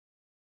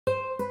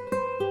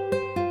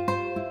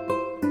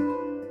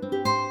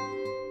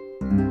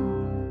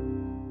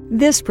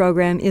This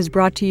program is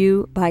brought to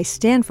you by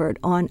Stanford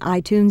on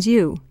iTunes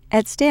U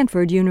at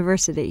Stanford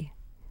University.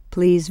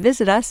 Please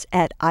visit us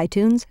at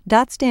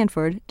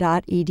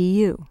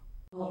itunes.stanford.edu.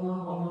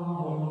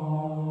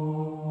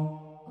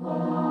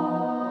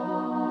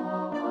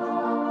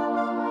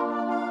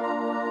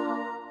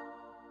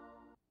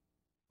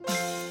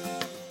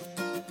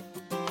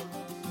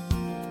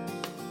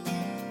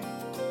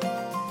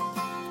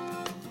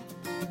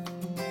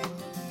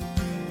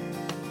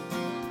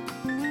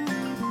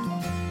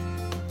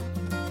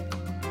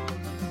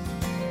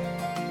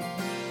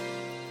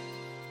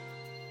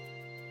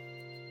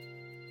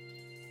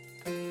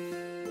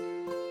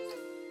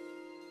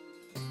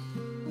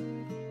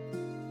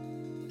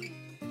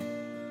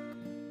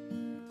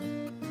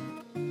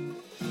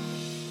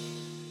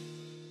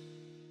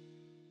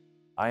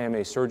 I am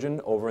a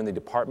surgeon over in the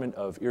Department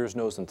of Ears,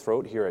 Nose, and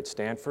Throat here at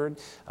Stanford.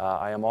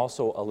 I am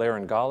also a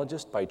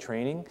laryngologist by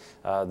training.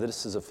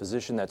 This is a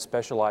physician that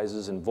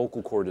specializes in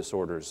vocal cord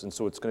disorders, and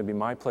so it's going to be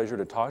my pleasure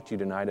to talk to you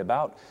tonight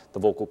about the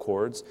vocal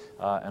cords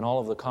and all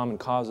of the common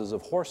causes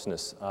of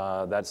hoarseness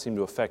that seem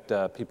to affect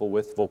people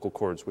with vocal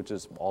cords, which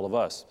is all of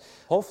us.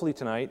 Hopefully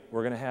tonight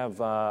we're going to have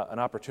an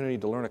opportunity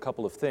to learn a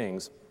couple of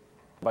things.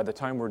 By the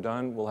time we're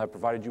done, we'll have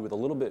provided you with a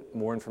little bit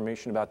more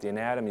information about the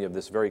anatomy of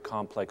this very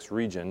complex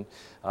region.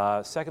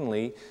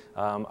 Secondly,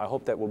 I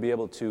hope that we'll be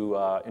able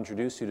to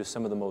introduce you to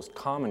some of the most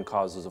common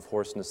causes of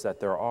hoarseness that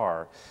there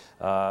are.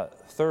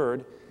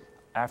 Third,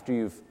 after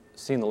you've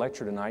seen the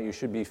lecture tonight, you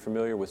should be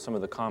familiar with some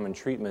of the common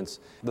treatments.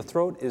 The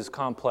throat is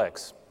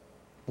complex.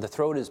 The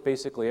throat is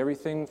basically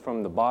everything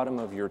from the bottom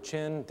of your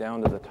chin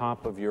down to the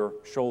top of your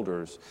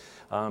shoulders.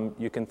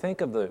 You can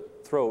think of the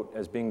throat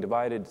as being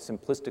divided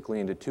simplistically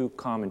into two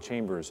common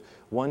chambers.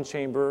 One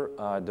chamber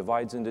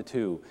divides into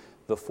two.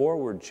 The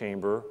forward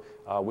chamber,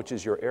 which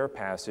is your air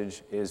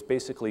passage, is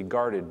basically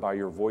guarded by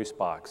your voice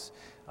box.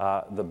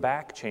 The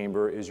back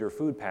chamber is your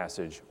food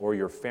passage, or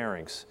your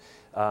pharynx.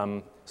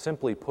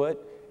 Simply put,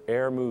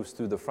 air moves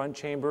through the front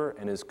chamber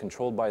and is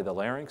controlled by the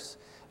larynx.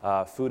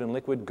 Food and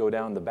liquid go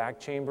down the back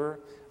chamber.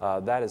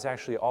 That is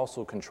actually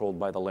also controlled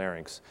by the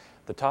larynx.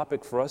 The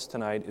topic for us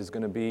tonight is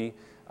going to be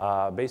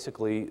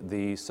basically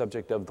the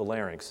subject of the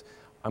larynx.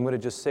 I'm going to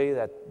just say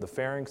that the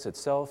pharynx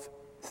itself,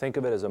 think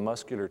of it as a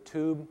muscular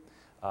tube.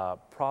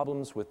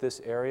 Problems with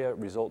this area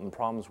result in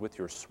problems with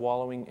your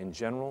swallowing in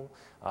general.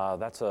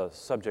 That's a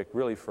subject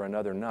really for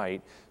another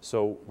night.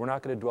 So we're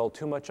not going to dwell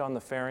too much on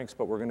the pharynx,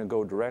 but we're going to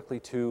go directly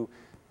to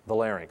the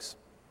larynx,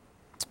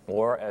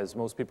 or as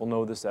most people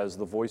know this as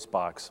the voice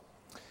box.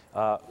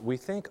 We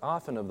think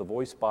often of the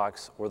voice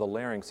box or the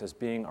larynx as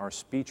being our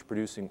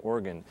speech-producing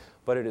organ,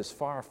 but it is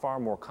far,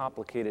 far more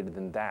complicated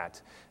than that.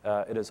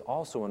 It is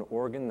also an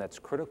organ that's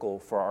critical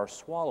for our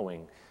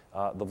swallowing.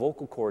 The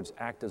vocal cords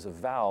act as a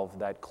valve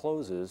that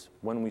closes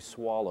when we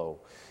swallow.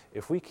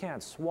 If we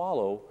can't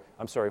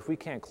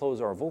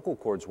close our vocal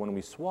cords when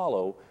we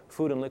swallow,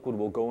 food and liquid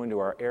will go into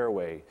our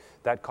airway.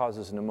 That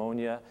causes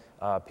pneumonia.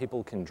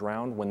 People can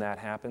drown when that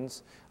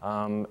happens.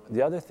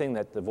 The other thing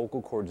that the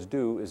vocal cords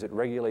do is it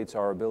regulates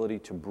our ability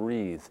to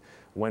breathe.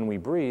 When we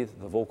breathe,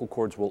 the vocal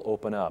cords will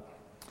open up.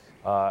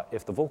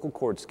 If the vocal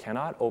cords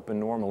cannot open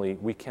normally,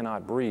 we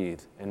cannot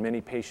breathe, and many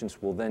patients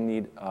will then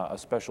need a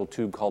special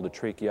tube called a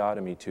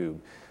tracheotomy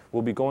tube.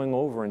 We'll be going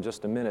over in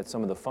just a minute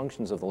some of the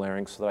functions of the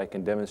larynx so that I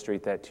can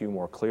demonstrate that to you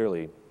more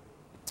clearly.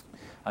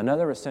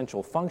 Another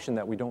essential function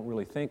that we don't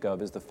really think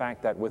of is the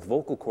fact that with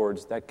vocal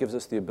cords, that gives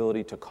us the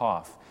ability to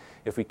cough.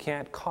 If we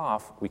can't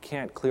cough, we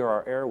can't clear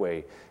our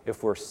airway.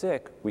 If we're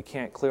sick, we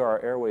can't clear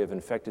our airway of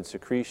infected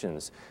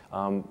secretions.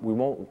 We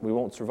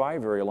won't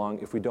survive very long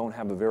if we don't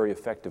have a very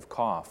effective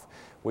cough.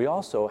 We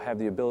also have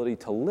the ability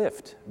to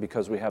lift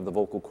because we have the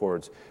vocal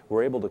cords.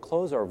 We're able to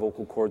close our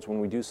vocal cords when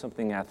we do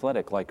something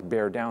athletic like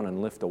bear down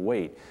and lift a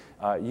weight.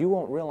 You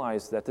won't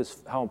realize that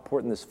how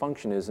important this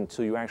function is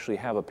until you actually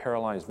have a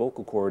paralyzed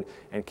vocal cord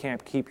and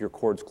can't keep your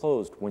cords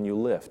closed when you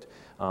lift.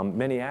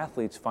 Many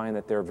athletes find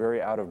that they're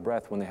very out of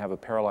breath when they have a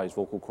paralyzed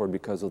vocal cord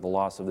because of the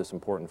loss of this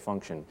important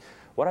function.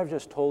 What I've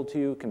just told to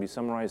you can be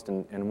summarized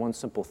in one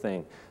simple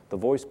thing. The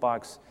voice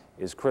box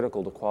is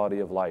critical to quality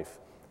of life.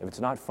 If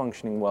it's not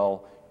functioning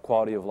well,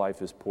 quality of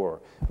life is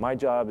poor. My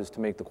job is to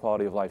make the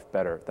quality of life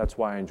better. That's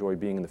why I enjoy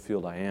being in the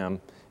field I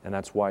am, and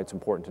that's why it's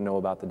important to know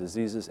about the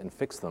diseases and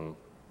fix them.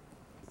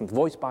 The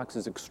voice box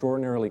is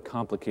extraordinarily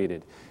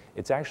complicated.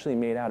 It's actually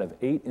made out of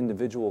 8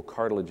 individual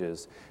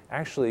cartilages.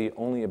 Actually,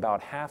 only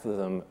about half of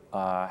them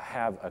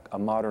have a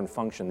modern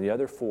function. The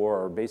other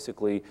 4 are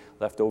basically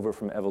left over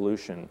from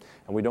evolution,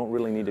 and we don't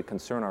really need to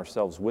concern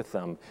ourselves with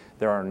them.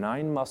 There are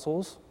 9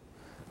 muscles,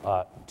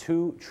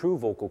 2 true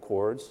vocal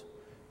cords,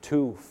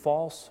 2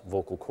 false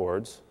vocal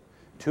cords,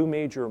 2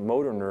 major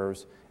motor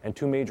nerves, and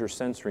 2 major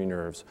sensory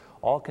nerves,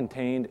 all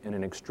contained in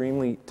an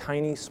extremely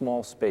tiny,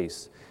 small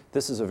space.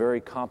 This is a very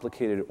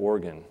complicated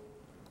organ.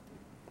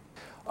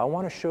 I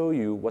want to show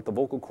you what the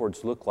vocal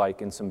cords look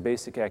like in some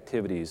basic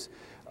activities.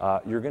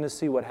 You're going to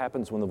see what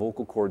happens when the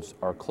vocal cords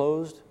are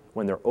closed,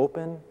 when they're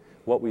open,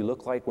 what we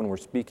look like when we're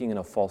speaking in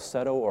a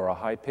falsetto or a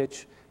high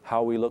pitch,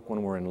 how we look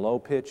when we're in low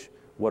pitch,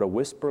 what a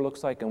whisper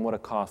looks like and what a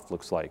cough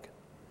looks like.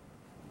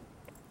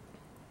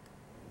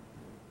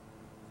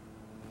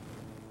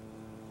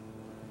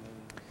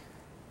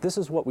 This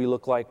is what we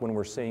look like when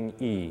we're saying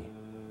E.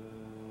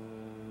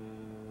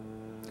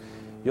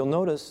 You'll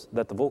notice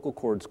that the vocal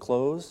cords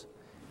close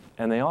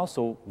and they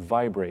also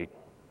vibrate.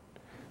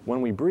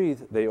 When we breathe,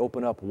 they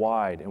open up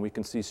wide and we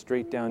can see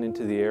straight down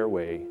into the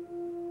airway.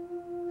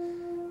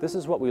 This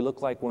is what we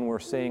look like when we're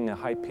saying a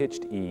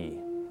high-pitched E.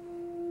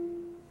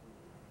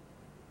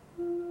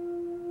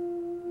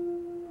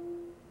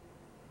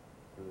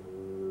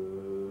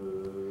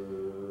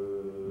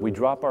 We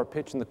drop our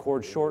pitch and the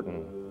chords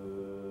shorten.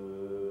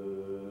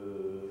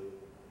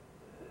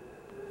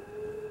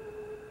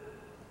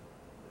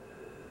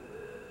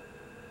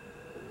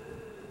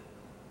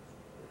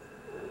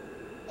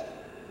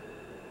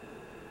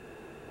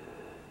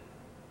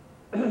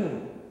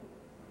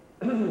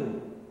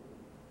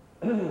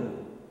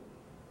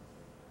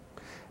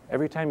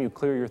 Every time you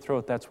clear your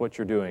throat, that's what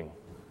you're doing.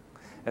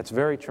 That's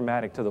very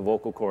traumatic to the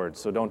vocal cords,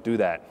 so don't do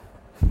that.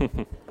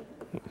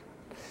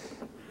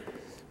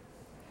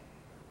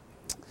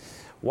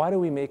 Why do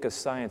we make a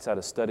science out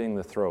of studying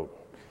the throat?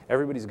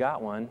 Everybody's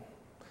got one,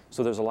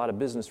 so there's a lot of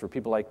business for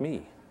people like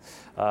me.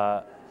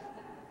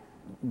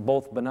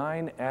 Both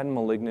benign and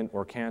malignant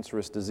or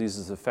cancerous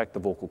diseases affect the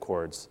vocal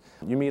cords.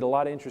 You meet a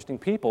lot of interesting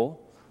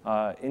people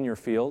in your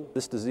field.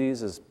 This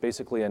disease is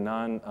basically a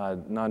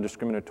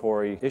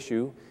non-discriminatory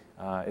issue.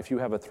 If you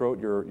have a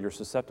throat, you're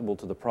susceptible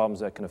to the problems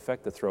that can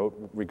affect the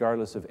throat,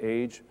 regardless of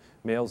age,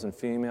 males and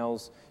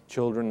females,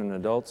 children and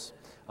adults.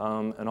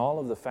 And all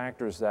of the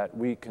factors that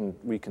we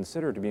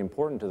consider to be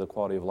important to the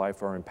quality of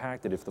life are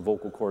impacted if the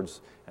vocal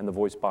cords and the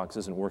voice box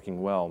isn't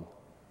working well.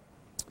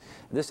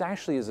 This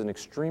actually is an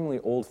extremely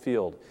old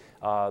field.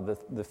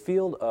 The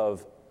field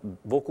of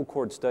vocal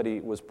cord study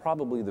was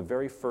probably the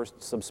very first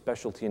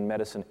subspecialty in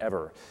medicine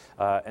ever.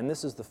 And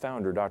this is the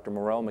founder, Dr.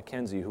 Morel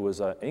Mackenzie, who was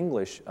an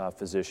English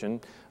physician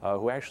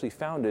who actually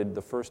founded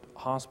the first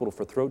hospital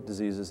for throat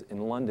diseases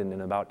in London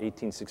in about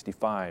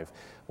 1865.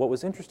 What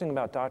was interesting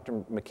about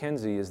Dr.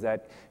 Mackenzie is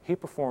that he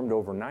performed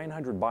over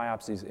 900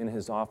 biopsies in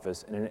his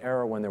office in an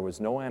era when there was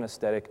no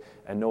anesthetic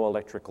and no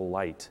electrical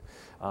light.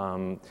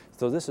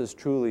 So this is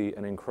truly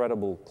an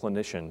incredible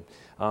clinician.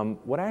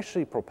 What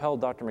actually propelled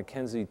Dr.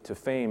 Mackenzie to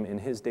fame in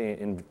his day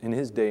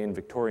in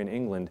Victorian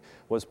England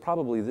was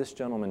probably this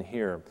gentleman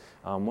here,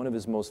 one of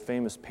his most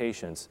famous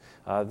patients.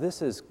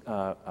 This is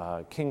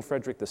King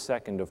Frederick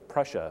II of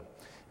Prussia.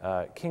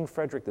 King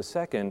Frederick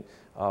II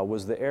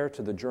was the heir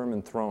to the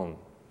German throne.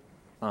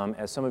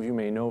 As some of you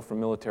may know from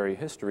military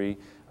history,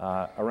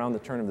 around the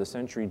turn of the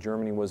century,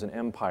 Germany was an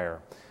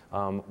empire.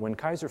 When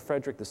Kaiser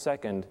Frederick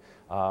II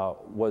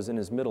was in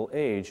his middle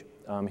age,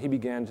 he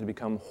began to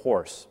become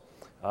hoarse.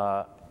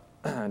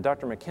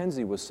 Dr.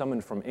 Mackenzie was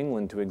summoned from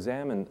England to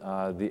examine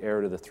the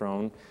heir to the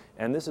throne,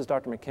 and this is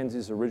Dr.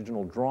 Mackenzie's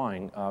original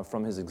drawing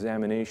from his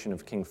examination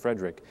of King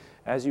Frederick.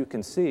 As you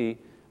can see,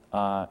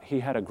 he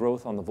had a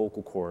growth on the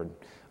vocal cord.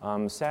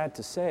 Sad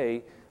to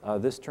say,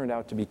 this turned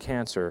out to be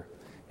cancer.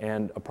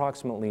 And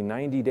approximately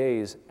 90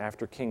 days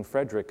after King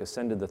Frederick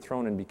ascended the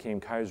throne and became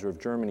Kaiser of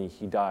Germany,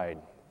 he died.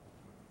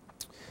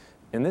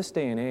 In this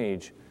day and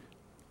age,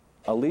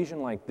 a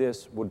lesion like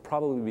this would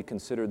probably be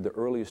considered the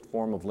earliest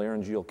form of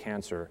laryngeal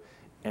cancer,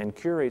 and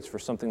cure rates for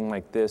something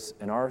like this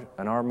in our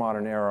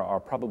modern era are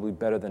probably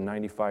better than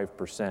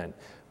 95%.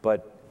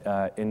 But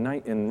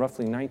in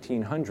roughly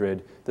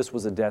 1900, this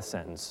was a death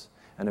sentence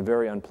and a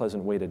very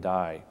unpleasant way to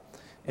die.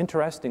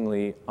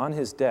 Interestingly, on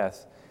his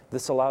death,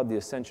 this allowed the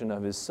ascension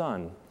of his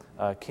son,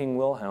 King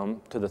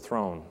Wilhelm, to the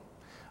throne.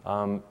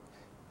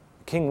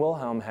 King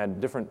Wilhelm had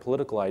different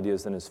political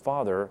ideas than his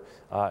father,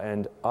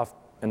 and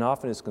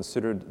often is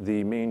considered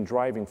the main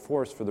driving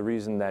force for the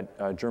reason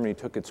that Germany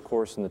took its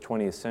course in the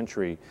 20th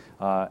century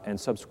and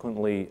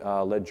subsequently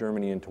led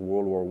Germany into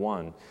World War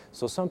I.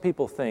 So some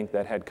people think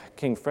that had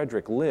King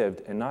Frederick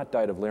lived and not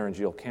died of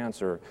laryngeal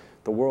cancer,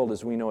 the world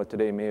as we know it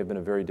today may have been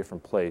a very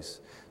different place.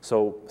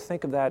 So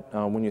think of that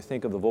when you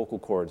think of the vocal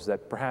cords,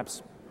 that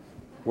perhaps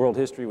world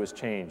history was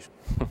changed.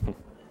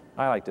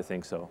 I like to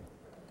think so.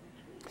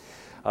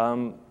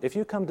 If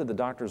you come to the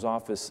doctor's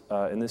office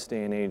in this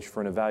day and age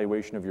for an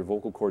evaluation of your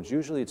vocal cords,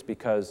 usually it's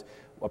because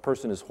a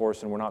person is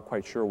hoarse and we're not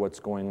quite sure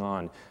what's going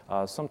on.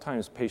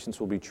 Sometimes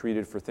patients will be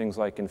treated for things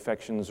like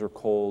infections or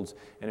colds,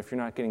 and if you're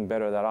not getting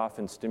better, that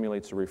often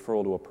stimulates a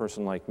referral to a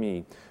person like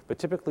me. But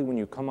typically when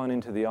you come on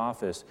into the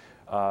office,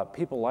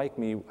 people like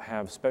me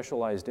have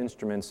specialized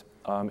instruments,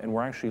 and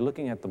we're actually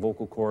looking at the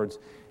vocal cords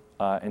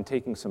and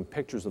taking some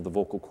pictures of the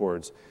vocal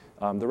cords.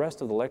 The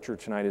rest of the lecture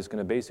tonight is going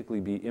to basically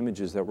be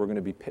images that we're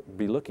going to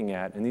be looking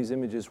at, and these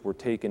images were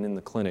taken in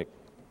the clinic.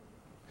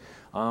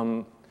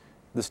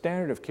 The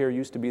standard of care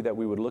used to be that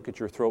we would look at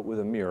your throat with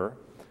a mirror.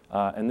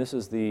 And this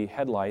is the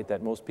headlight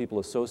that most people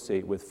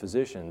associate with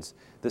physicians.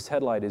 This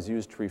headlight is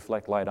used to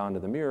reflect light onto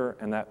the mirror,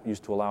 and that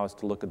used to allow us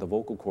to look at the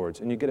vocal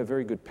cords. And you get a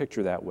very good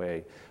picture that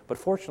way. But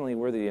fortunately,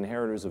 we're the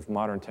inheritors of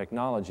modern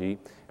technology,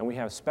 and we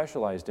have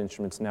specialized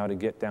instruments now to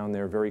get down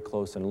there very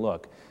close and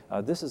look.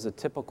 This is a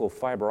typical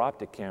fiber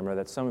optic camera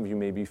that some of you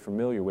may be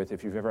familiar with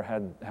if you've ever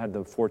had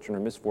the fortune or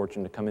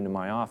misfortune to come into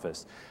my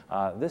office.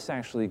 This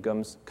actually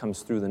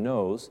comes through the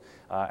nose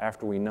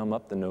after we numb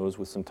up the nose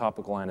with some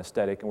topical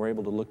anesthetic, and we're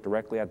able to look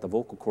directly at the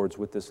vocal cords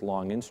with this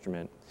long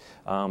instrument.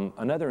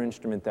 Another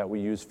instrument that we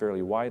use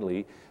fairly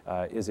widely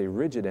is a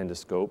rigid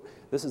endoscope.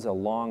 This is a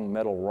long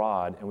metal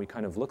rod, and we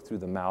kind of look through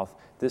the mouth.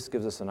 This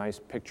gives us a nice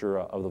picture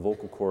of the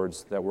vocal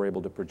cords that we're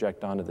able to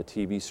project onto the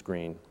TV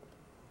screen.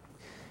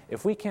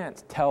 If we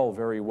can't tell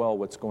very well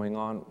what's going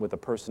on with a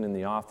person in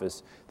the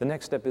office, the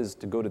next step is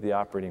to go to the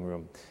operating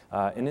room.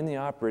 And in the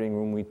operating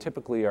room, we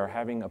typically are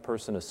having a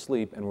person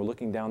asleep, and we're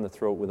looking down the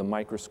throat with a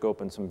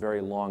microscope and some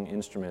very long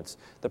instruments.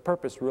 The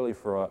purpose really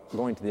for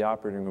going to the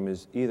operating room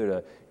is either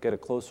to get a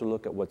closer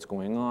look at what's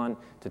going on,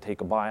 to take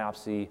a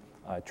biopsy,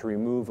 to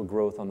remove a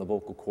growth on the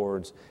vocal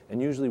cords,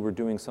 and usually we're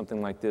doing something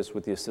like this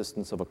with the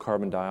assistance of a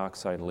carbon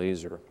dioxide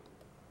laser.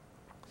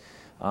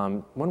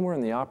 When we're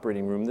in the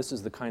operating room, this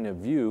is the kind of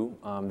view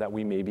that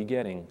we may be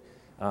getting.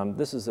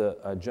 This is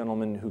a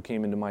gentleman who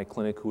came into my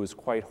clinic who was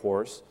quite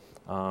hoarse,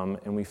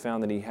 and we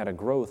found that he had a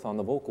growth on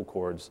the vocal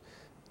cords.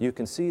 You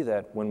can see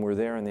that when we're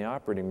there in the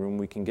operating room,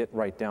 we can get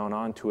right down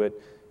onto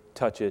it,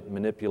 touch it,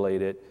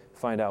 manipulate it,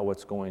 find out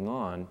what's going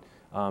on.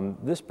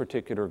 This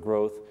particular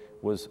growth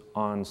was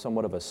on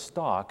somewhat of a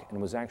stalk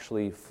and was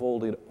actually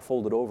folded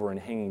over and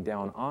hanging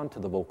down onto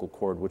the vocal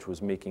cord, which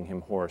was making him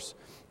hoarse.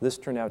 This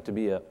turned out to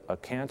be a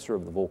cancer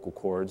of the vocal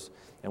cords,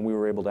 and we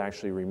were able to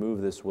actually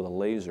remove this with a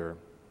laser.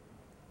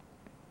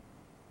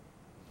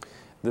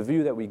 The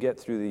view that we get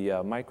through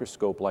the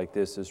microscope like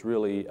this is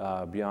really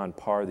beyond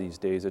par these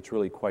days. It's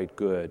really quite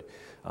good.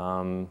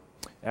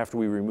 After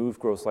we remove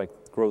growths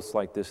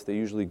like this, they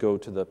usually go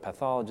to the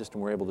pathologist,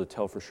 and we're able to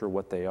tell for sure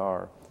what they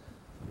are.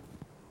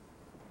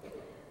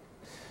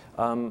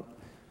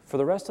 For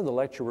the rest of the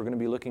lecture, we're going to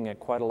be looking at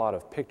quite a lot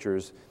of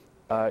pictures,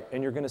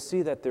 and you're going to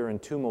see that they're in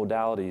two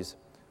modalities.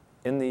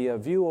 In the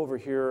view over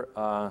here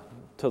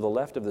to the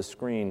left of the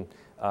screen,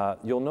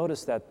 you'll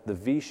notice that the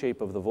V shape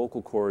of the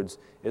vocal cords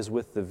is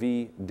with the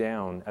V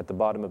down at the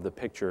bottom of the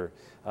picture.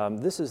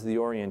 This is the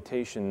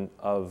orientation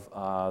of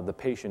the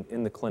patient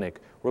in the clinic.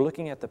 We're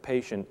looking at the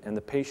patient, and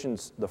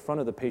the front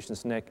of the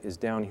patient's neck is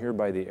down here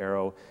by the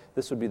arrow.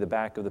 This would be the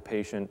back of the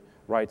patient,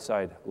 right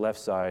side, left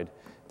side.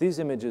 These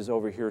images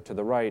over here to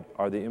the right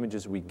are the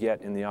images we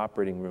get in the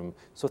operating room.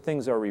 So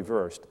things are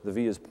reversed. The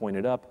V is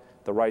pointed up,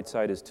 the right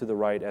side is to the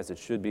right as it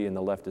should be, and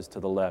the left is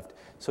to the left.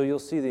 So you'll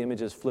see the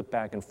images flip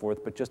back and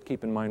forth, but just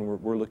keep in mind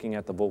we're looking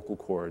at the vocal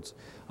cords.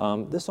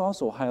 This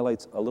also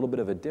highlights a little bit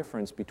of a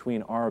difference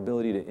between our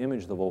ability to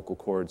image the vocal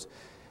cords.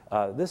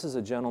 This is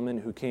a gentleman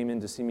who came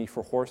in to see me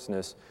for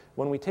hoarseness.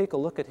 When we take a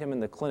look at him in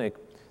the clinic,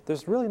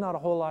 there's really not a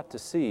whole lot to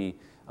see.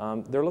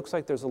 There looks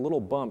like there's a little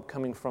bump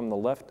coming from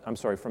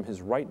from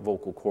his right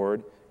vocal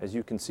cord, as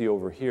you can see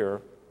over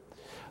here.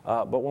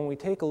 But when we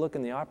take a look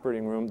in the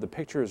operating room, the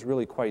picture is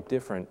really quite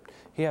different.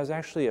 He has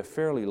actually a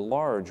fairly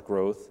large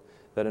growth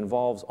that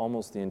involves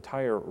almost the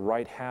entire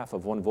right half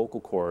of one vocal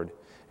cord,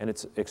 and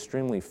it's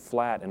extremely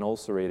flat and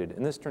ulcerated,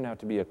 and this turned out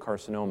to be a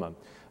carcinoma.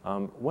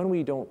 When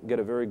we don't get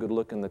a very good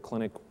look in the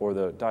clinic or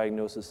the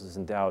diagnosis is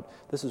in doubt,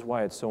 this is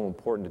why it's so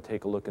important to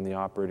take a look in the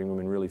operating room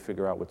and really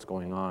figure out what's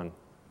going on.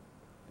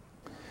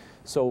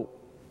 So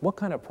what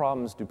kind of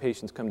problems do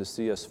patients come to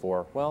see us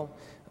for? Well,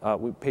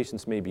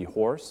 patients may be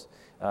hoarse.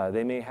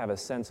 They may have a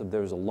sense of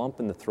there's a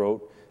lump in the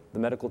throat. The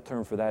medical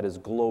term for that is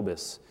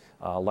globus,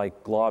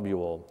 like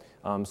globule.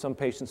 Some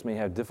patients may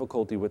have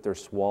difficulty with their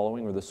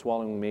swallowing, or the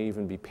swallowing may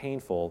even be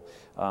painful.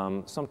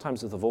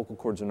 Sometimes if the vocal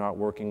cords are not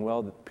working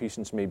well, the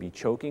patients may be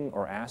choking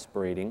or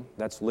aspirating.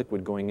 That's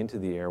liquid going into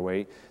the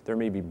airway. There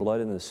may be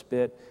blood in the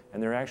spit,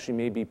 and there actually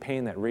may be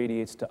pain that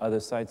radiates to other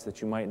sites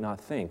that you might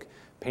not think.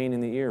 Pain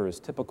in the ear is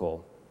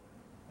typical.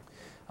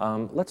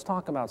 Let's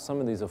talk about some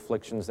of these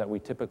afflictions that we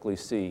typically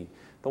see.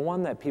 The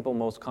one that people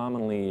most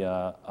commonly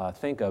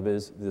think of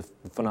is the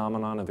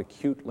phenomenon of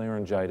acute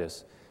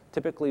laryngitis.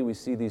 Typically, we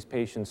see these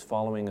patients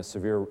following a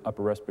severe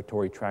upper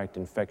respiratory tract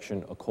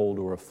infection, a cold,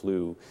 or a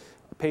flu.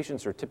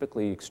 Patients are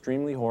typically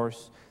extremely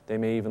hoarse. They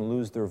may even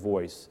lose their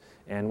voice.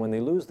 And when they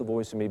lose the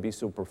voice, it may be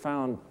so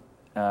profound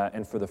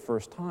and for the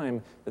first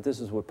time that this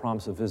is what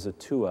prompts a visit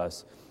to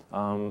us.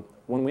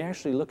 When we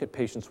actually look at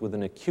patients with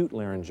an acute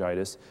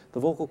laryngitis, the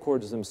vocal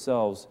cords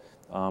themselves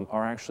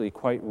are actually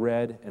quite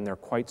red and they're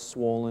quite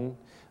swollen.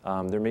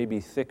 There may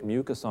be thick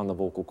mucus on the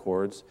vocal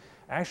cords.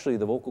 Actually,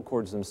 the vocal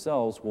cords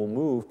themselves will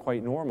move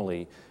quite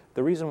normally.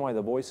 The reason why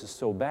the voice is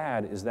so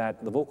bad is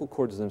that the vocal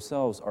cords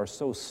themselves are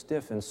so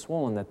stiff and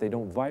swollen that they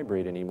don't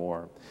vibrate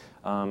anymore.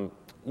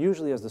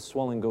 Usually as the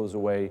swelling goes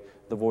away,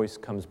 the voice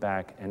comes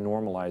back and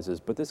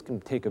normalizes, but this can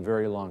take a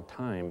very long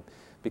time.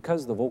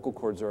 Because the vocal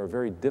cords are a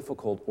very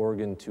difficult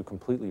organ to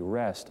completely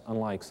rest,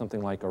 unlike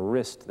something like a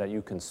wrist that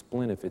you can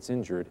splint if it's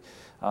injured,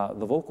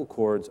 the vocal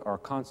cords are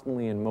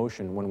constantly in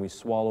motion when we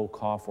swallow,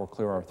 cough, or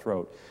clear our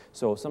throat.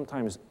 So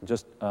sometimes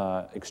just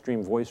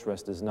extreme voice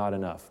rest is not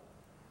enough.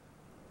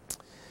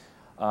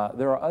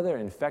 There are other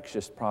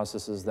infectious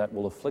processes that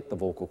will afflict the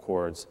vocal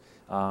cords.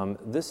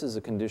 This is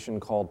a condition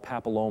called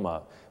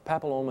papilloma.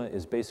 Papilloma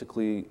is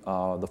basically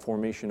the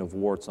formation of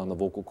warts on the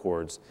vocal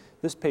cords.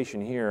 This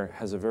patient here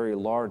has a very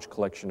large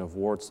collection of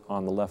warts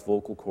on the left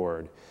vocal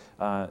cord.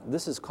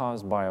 This is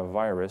caused by a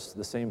virus,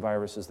 the same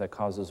viruses that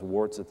causes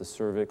warts at the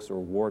cervix or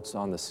warts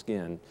on the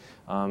skin.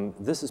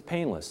 This is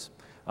painless.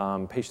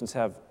 Patients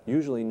have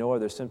usually no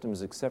other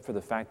symptoms except for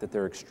the fact that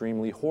they're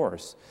extremely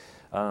hoarse.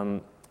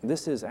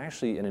 This is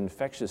actually an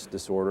infectious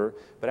disorder,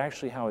 but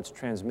actually how it's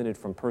transmitted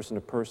from person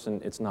to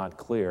person, it's not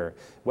clear.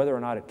 Whether or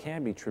not it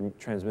can be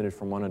transmitted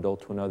from one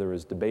adult to another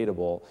is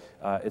debatable.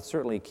 It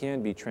certainly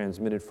can be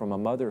transmitted from a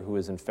mother who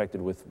is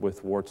infected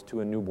with warts to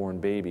a newborn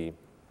baby.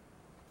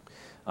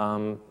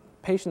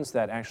 Patients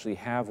that actually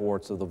have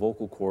warts of the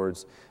vocal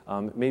cords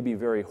may be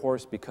very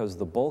hoarse because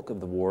the bulk of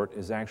the wart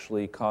is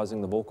actually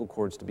causing the vocal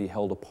cords to be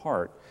held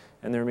apart,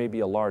 and there may be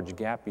a large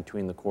gap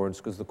between the cords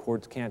because the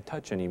cords can't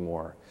touch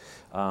anymore.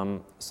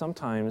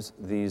 Sometimes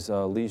these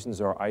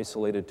lesions are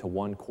isolated to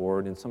one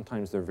cord, and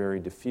sometimes they're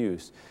very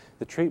diffuse.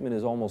 The treatment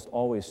is almost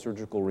always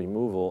surgical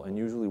removal, and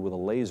usually with a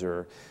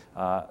laser.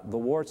 The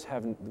warts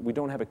we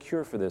don't have a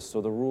cure for this, so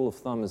the rule of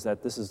thumb is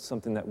that this is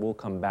something that will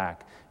come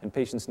back, and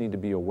patients need to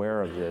be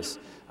aware of this.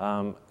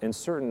 In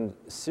certain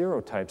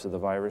serotypes of the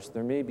virus,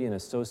 there may be an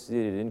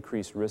associated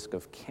increased risk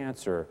of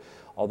cancer,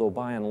 although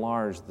by and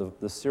large, the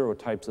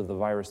serotypes of the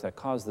virus that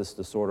cause this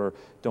disorder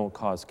don't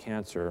cause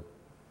cancer.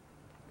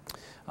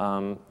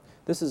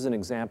 This is an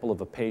example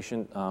of a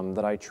patient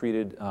that I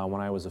treated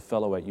when I was a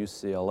fellow at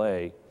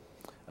UCLA.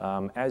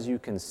 As you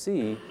can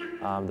see,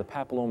 the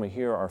papilloma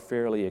here are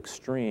fairly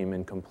extreme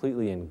and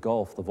completely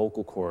engulf the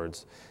vocal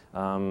cords.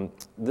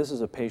 This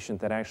is a patient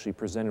that actually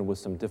presented with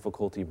some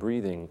difficulty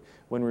breathing.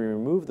 When we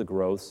remove the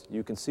growths,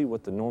 you can see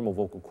what the normal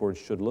vocal cords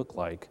should look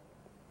like.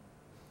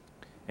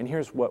 And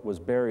here's what was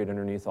buried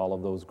underneath all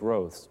of those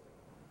growths.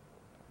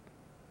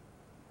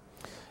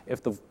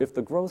 If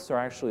the growths are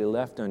actually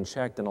left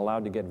unchecked and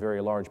allowed to get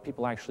very large,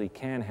 people actually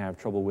can have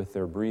trouble with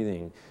their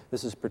breathing.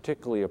 This is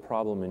particularly a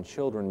problem in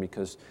children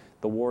because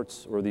the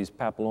warts, or these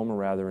papilloma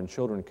rather, in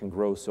children can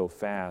grow so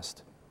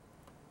fast.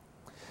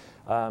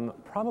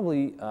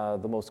 Probably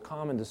the most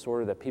common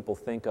disorder that people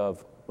think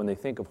of when they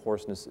think of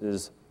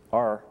hoarseness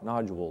are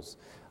nodules.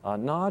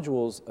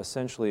 Nodules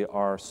essentially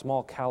are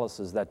small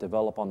calluses that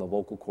develop on the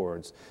vocal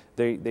cords.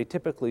 They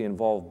typically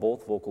involve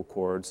both vocal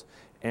cords,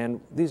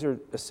 and these are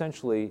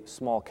essentially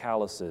small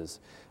calluses.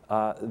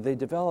 They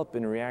develop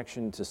in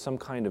reaction to some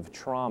kind of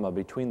trauma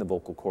between the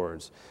vocal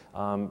cords.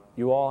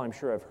 You all, I'm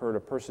sure, have heard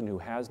a person who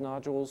has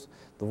nodules.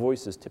 The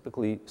voice is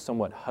typically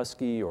somewhat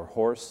husky or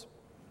hoarse.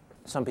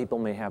 Some people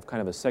may have kind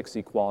of a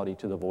sexy quality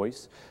to the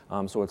voice,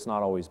 so it's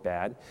not always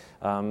bad.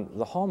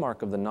 The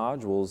hallmark of the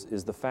nodules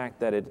is the fact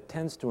that it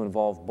tends to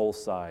involve both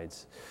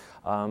sides.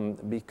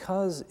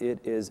 Because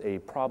it is a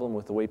problem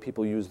with the way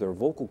people use their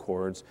vocal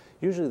cords,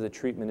 usually the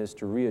treatment is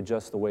to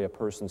readjust the way a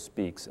person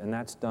speaks, and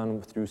that's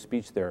done through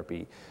speech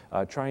therapy,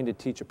 trying to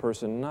teach a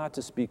person not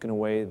to speak in a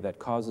way that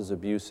causes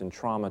abuse and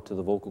trauma to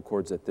the vocal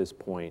cords at this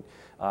point.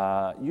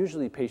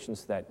 Usually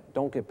patients that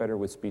don't get better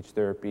with speech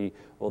therapy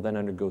will then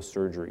undergo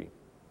surgery.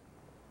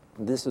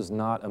 This is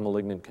not a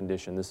malignant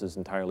condition. This is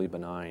entirely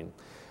benign.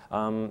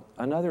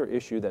 Another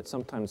issue that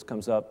sometimes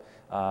comes up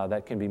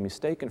that can be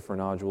mistaken for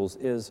nodules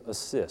is a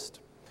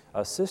cyst.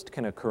 A cyst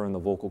can occur in the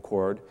vocal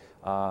cord.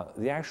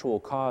 The actual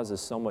cause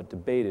is somewhat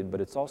debated, but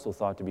it's also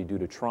thought to be due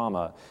to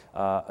trauma.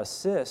 A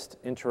cyst,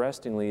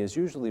 interestingly, is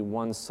usually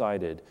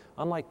one-sided.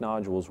 Unlike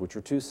nodules, which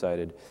are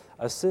two-sided,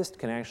 a cyst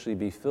can actually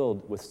be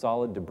filled with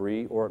solid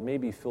debris, or it may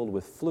be filled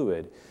with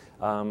fluid.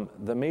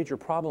 The major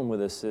problem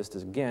with a cyst,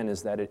 again,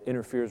 is that it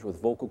interferes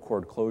with vocal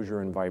cord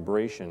closure and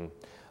vibration.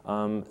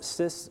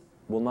 Cysts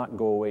will not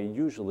go away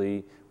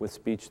usually with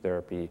speech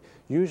therapy.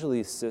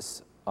 Usually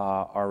cysts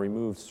are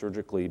removed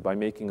surgically by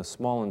making a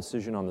small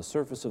incision on the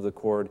surface of the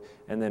cord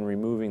and then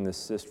removing the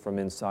cyst from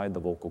inside the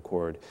vocal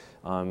cord.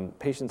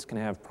 Patients can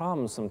have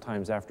problems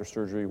sometimes after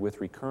surgery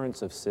with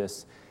recurrence of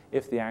cysts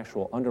if the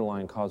actual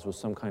underlying cause was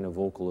some kind of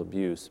vocal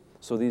abuse.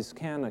 So these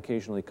can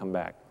occasionally come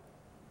back.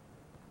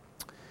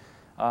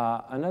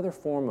 Another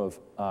form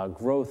of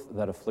growth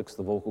that afflicts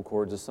the vocal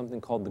cords is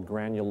something called the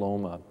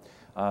granuloma.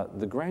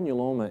 The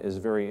granuloma is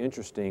very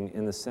interesting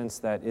in the sense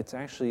that it's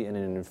actually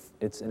an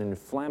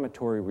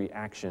inflammatory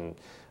reaction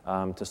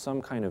to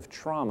some kind of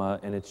trauma,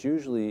 and it's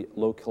usually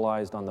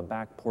localized on the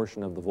back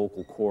portion of the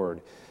vocal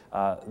cord.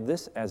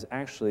 This is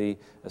actually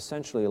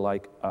essentially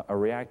like a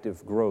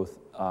reactive growth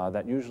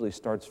that usually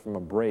starts from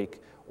a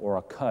break or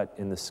a cut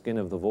in the skin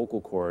of the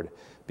vocal cord.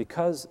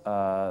 Because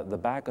the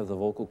back of the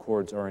vocal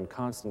cords are in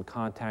constant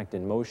contact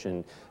and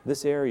motion,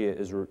 this area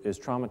is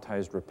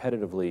traumatized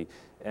repetitively,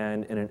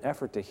 and in an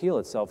effort to heal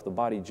itself, the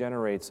body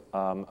generates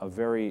a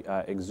very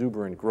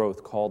exuberant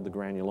growth called the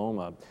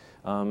granuloma.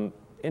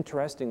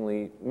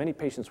 Interestingly, many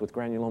patients with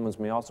granulomas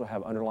may also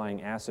have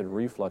underlying acid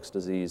reflux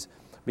disease.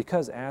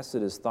 Because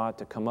acid is thought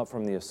to come up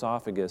from the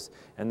esophagus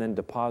and then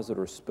deposit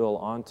or spill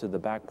onto the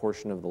back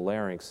portion of the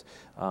larynx,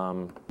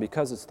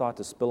 because it's thought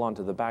to spill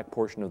onto the back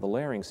portion of the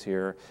larynx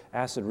here,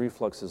 acid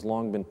reflux has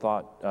long been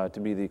thought to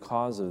be the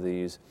cause of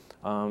these.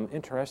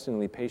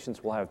 Interestingly,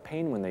 patients will have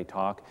pain when they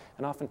talk,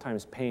 and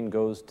oftentimes pain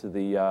goes to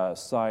the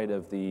side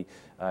of the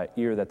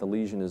ear that the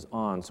lesion is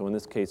on. So in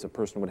this case, a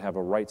person would have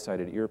a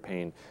right-sided ear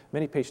pain.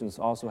 Many patients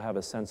also have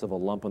a sense of a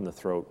lump in the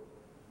throat.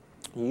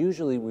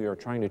 Usually we are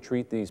trying to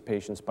treat these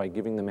patients by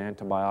giving them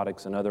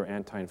antibiotics and other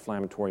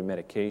anti-inflammatory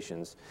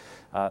medications.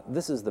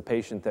 This is the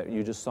patient that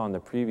you just saw in the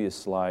previous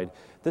slide.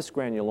 This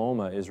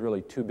granuloma is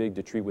really too big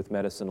to treat with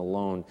medicine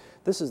alone.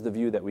 This is the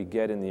view that we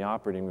get in the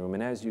operating room,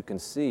 and as you can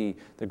see,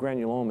 the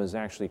granuloma is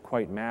actually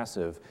quite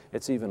massive.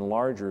 It's even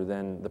larger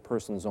than the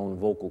person's own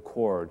vocal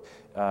cord.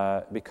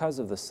 Because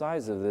of the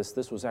size of this,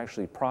 this was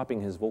actually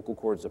propping his vocal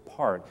cords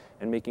apart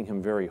and making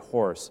him very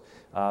hoarse.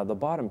 The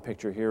bottom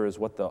picture here is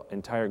what the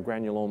entire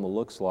granuloma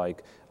looks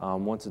like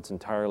once it's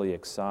entirely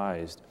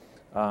excised.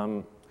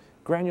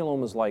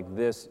 Granulomas like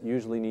this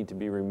usually need to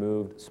be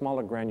removed.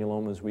 Smaller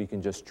granulomas we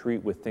can just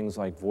treat with things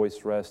like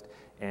voice rest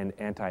and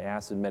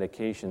anti-acid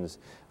medications.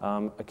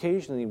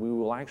 Occasionally we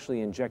will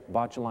actually inject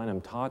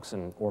botulinum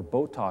toxin or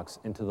Botox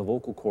into the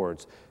vocal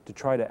cords to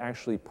try to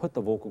actually put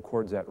the vocal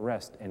cords at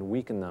rest and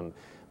weaken them.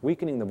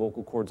 Weakening the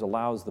vocal cords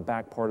allows the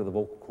back part of the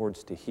vocal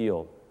cords to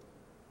heal.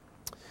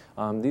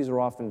 These are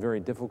often very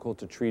difficult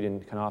to treat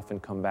and can often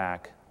come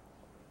back.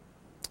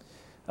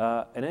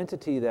 An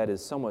entity that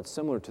is somewhat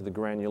similar to the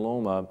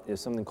granuloma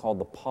is something called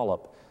the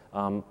polyp.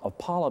 A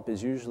polyp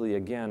is usually,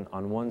 again,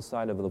 on one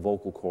side of the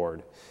vocal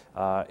cord.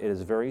 It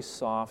is very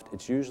soft.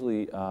 It's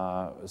usually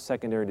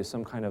secondary to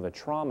some kind of a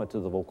trauma to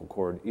the vocal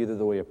cord, either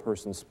the way a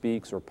person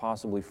speaks or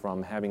possibly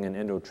from having an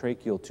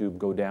endotracheal tube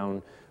go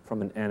down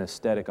from an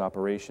anesthetic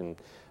operation.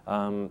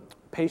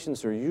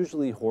 Patients are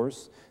usually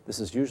hoarse. This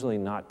is usually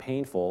not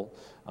painful.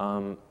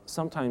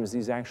 Sometimes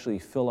these actually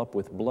fill up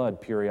with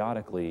blood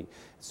periodically.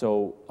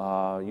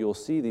 So you'll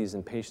see these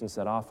in patients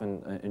that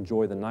often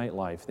enjoy the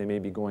nightlife. They may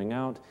be going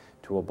out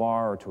to a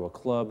bar or to a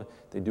club.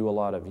 They do a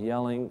lot of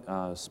yelling,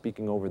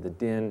 speaking over the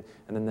din,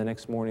 and then the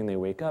next morning they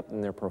wake up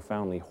and they're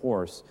profoundly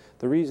hoarse.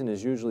 The reason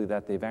is usually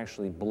that they've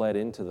actually bled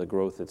into the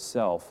growth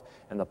itself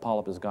and the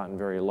polyp has gotten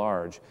very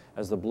large.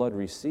 As the blood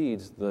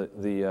recedes,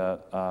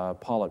 the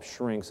polyp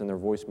shrinks and their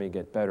voice may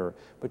get better,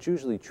 but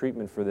usually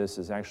treatment for this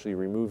is actually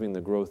removing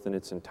the growth in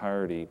its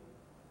entirety.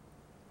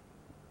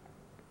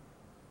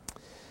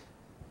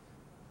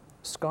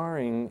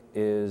 Scarring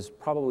is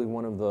probably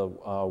one of the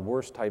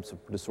worst types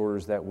of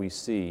disorders that we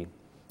see.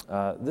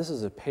 This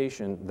is a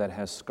patient that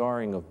has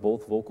scarring of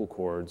both vocal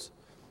cords.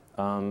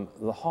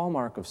 The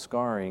hallmark of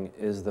scarring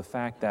is the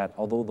fact that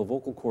although the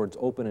vocal cords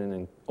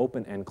open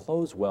and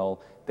close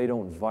well, they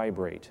don't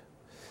vibrate.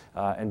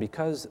 And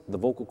because the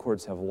vocal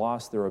cords have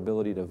lost their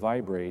ability to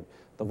vibrate,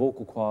 the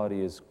vocal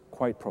quality is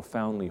quite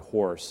profoundly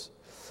hoarse.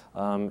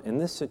 In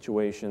this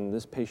situation,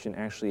 this patient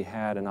actually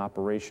had an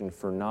operation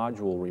for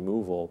nodule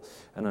removal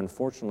and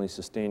unfortunately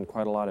sustained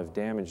quite a lot of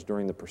damage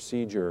during the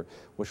procedure,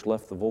 which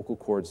left the vocal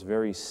cords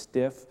very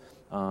stiff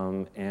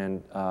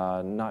and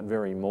not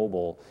very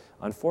mobile.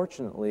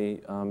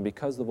 Unfortunately,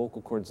 because the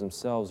vocal cords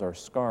themselves are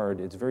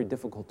scarred, it's very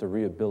difficult to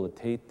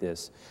rehabilitate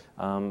this.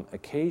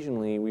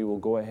 Occasionally, we will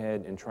go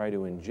ahead and try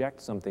to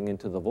inject something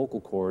into the vocal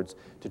cords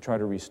to try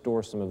to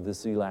restore some of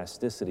this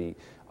elasticity,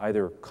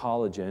 either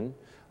collagen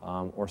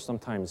or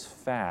sometimes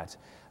fat.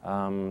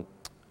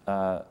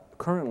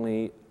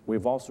 Currently,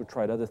 we've also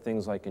tried other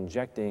things like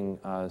injecting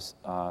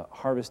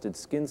harvested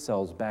skin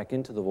cells back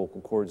into the vocal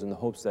cords in the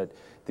hopes that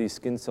these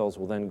skin cells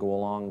will then go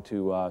along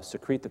to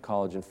secrete the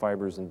collagen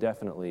fibers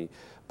indefinitely.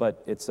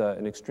 But it's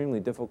an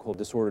extremely difficult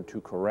disorder to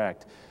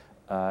correct.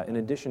 In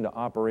addition to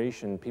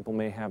operation, people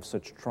may have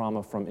such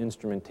trauma from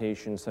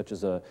instrumentation, such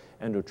as an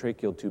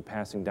endotracheal tube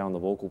passing down the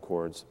vocal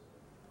cords.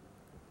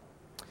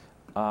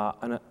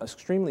 An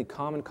extremely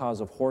common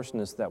cause of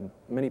hoarseness that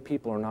many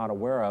people are not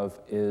aware of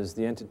is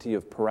the entity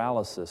of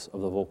paralysis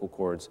of the vocal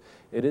cords.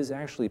 It is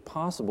actually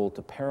possible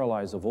to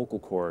paralyze a vocal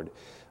cord.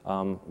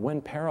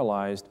 When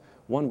paralyzed,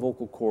 one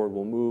vocal cord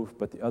will move,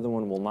 but the other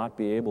one will not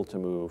be able to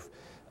move.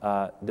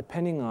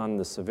 Depending on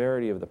the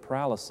severity of the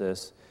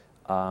paralysis,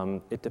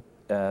 the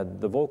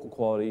vocal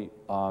quality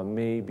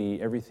may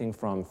be everything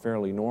from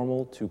fairly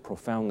normal to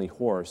profoundly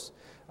hoarse.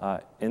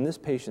 In this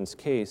patient's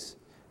case,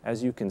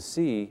 as you can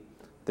see,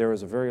 there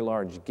is a very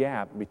large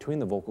gap between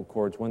the vocal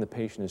cords when the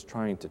patient is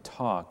trying to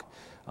talk.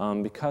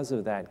 Because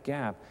of that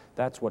gap,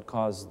 that's what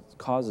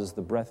causes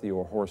the breathy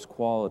or hoarse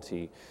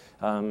quality.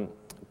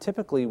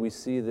 Typically, we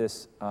see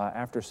this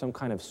after some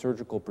kind of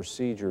surgical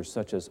procedure,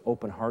 such as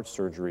open heart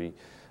surgery.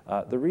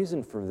 The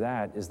reason for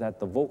that is that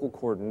the vocal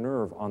cord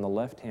nerve on the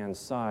left-hand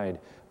side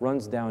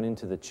runs down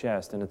into the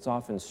chest, and it's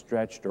often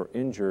stretched or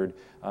injured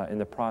in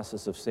the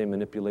process of, say,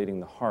 manipulating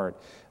the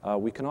heart.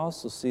 We can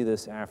also see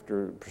this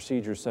after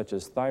procedures such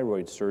as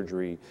thyroid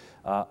surgery.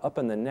 Up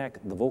in the neck,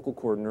 the vocal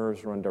cord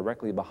nerves run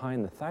directly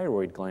behind the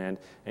thyroid gland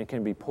and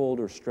can be pulled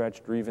or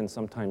stretched or even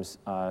sometimes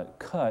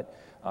cut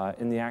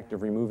in the act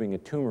of removing a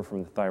tumor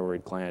from the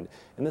thyroid gland,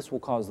 and this will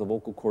cause the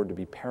vocal cord to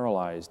be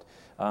paralyzed.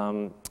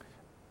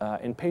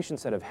 In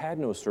patients that have had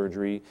no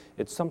surgery,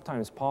 it's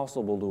sometimes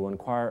possible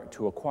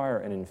to acquire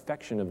an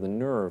infection of the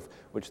nerve,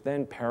 which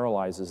then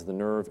paralyzes the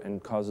nerve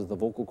and causes the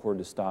vocal cord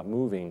to stop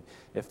moving.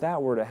 If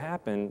that were to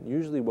happen,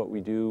 usually what we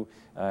do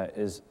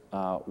is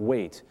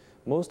wait.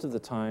 Most of the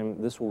time,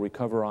 this will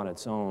recover on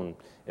its own.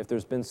 If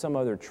there's been some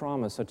other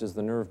trauma, such as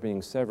the nerve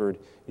being severed,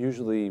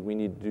 usually we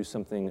need to do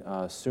something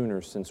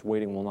sooner, since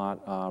waiting will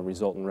not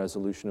result in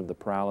resolution of the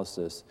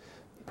paralysis.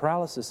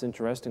 Paralysis,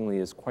 interestingly,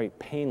 is quite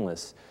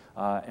painless,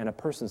 and a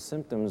person's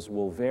symptoms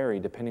will vary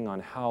depending on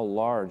how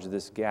large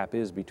this gap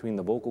is between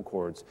the vocal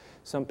cords.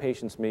 Some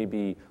patients may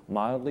be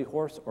mildly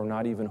hoarse or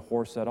not even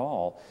hoarse at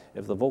all.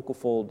 If the vocal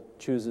fold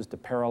chooses to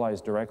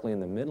paralyze directly in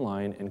the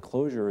midline and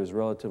closure is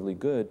relatively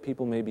good,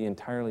 people may be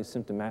entirely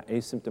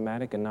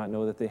asymptomatic and not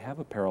know that they have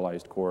a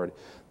paralyzed cord.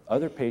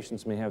 Other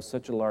patients may have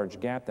such a large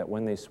gap that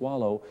when they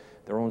swallow,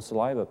 their own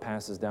saliva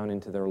passes down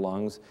into their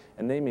lungs,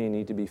 and they may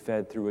need to be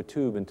fed through a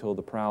tube until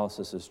the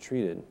paralysis is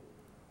treated.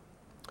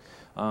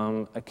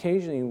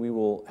 Occasionally, we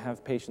will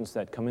have patients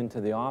that come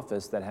into the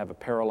office that have a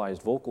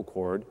paralyzed vocal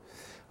cord,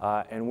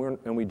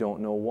 and we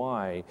don't know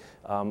why.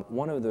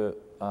 One of the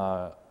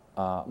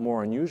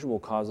more unusual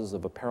causes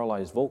of a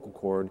paralyzed vocal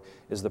cord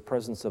is the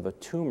presence of a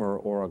tumor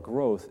or a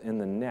growth in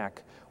the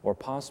neck, or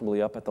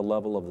possibly up at the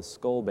level of the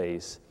skull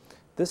base.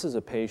 This is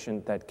a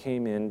patient that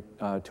came in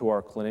to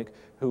our clinic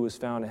who was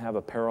found to have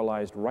a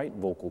paralyzed right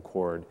vocal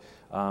cord.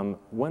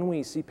 When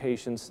we see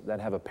patients that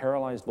have a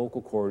paralyzed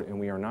vocal cord and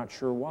we are not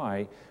sure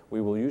why, we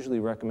will usually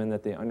recommend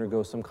that they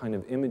undergo some kind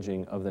of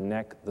imaging of the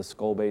neck, the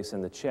skull base,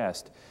 and the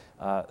chest.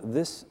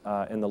 This,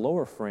 in the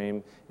lower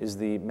frame, is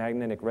the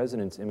magnetic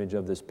resonance image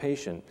of this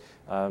patient.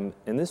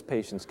 In this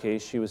patient's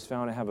case, she was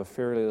found to have a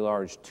fairly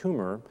large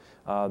tumor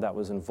that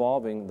was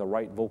involving the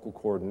right vocal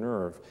cord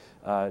nerve.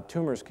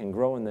 Tumors can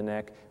grow in the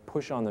neck,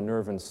 push on the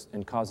nerve,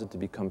 and cause it to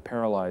become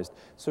paralyzed.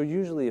 So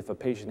usually if a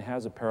patient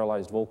has a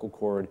paralyzed vocal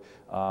cord,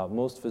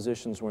 most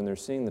physicians, when they're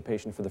seeing the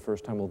patient for the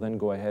first time, will then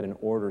go ahead and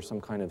order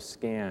some kind of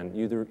scan,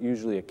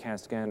 usually a CAT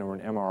scan or an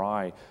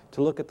MRI,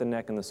 to look at the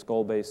neck and the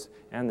skull base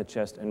and the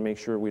chest and make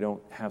sure we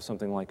don't have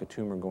something like a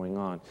tumor going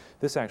on.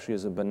 This actually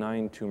is a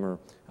benign tumor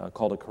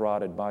called a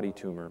carotid body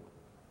tumor.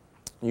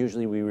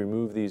 Usually we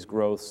remove these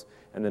growths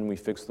and then we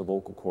fix the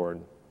vocal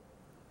cord.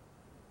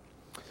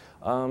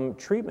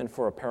 Treatment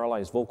for a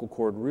paralyzed vocal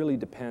cord really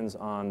depends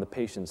on the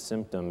patient's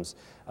symptoms.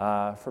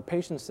 For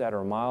patients that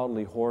are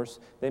mildly hoarse,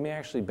 they may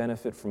actually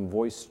benefit from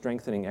voice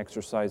strengthening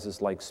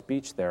exercises like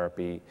speech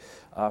therapy.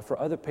 For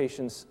other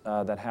patients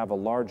that have a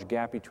large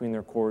gap between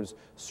their cords,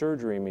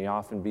 surgery may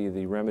often be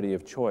the remedy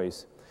of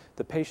choice.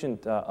 The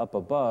patient up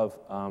above,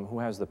 who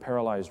has the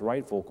paralyzed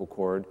right vocal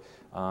cord,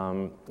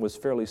 was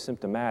fairly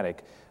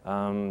symptomatic.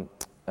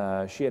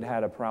 She had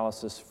had a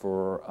paralysis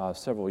for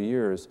several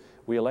years.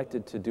 We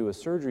elected to do a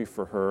surgery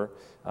for her.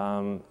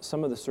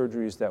 Some of the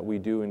surgeries that we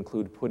do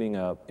include putting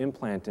an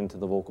implant into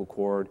the vocal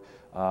cord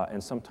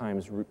and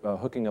sometimes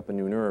hooking up a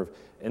new nerve.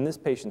 In this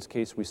patient's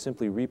case, we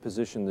simply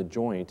repositioned the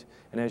joint,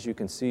 and as you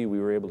can see, we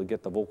were able to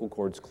get the vocal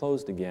cords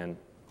closed again.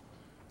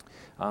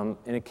 And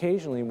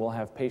occasionally we'll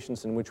have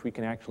patients in which we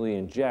can actually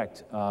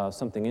inject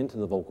something into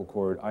the vocal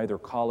cord, either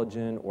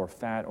collagen or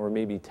fat or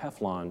maybe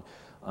Teflon.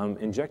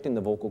 Injecting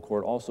the vocal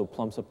cord also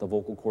plumps up the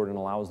vocal cord and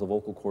allows the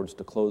vocal cords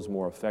to close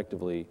more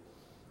effectively.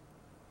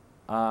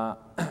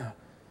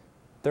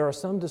 There are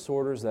some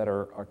disorders that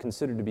are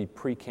considered to be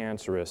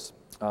precancerous.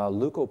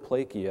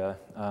 Leukoplakia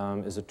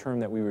is a term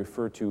that we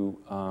refer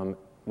to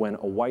when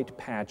a white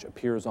patch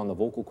appears on the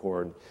vocal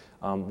cord.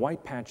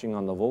 White patching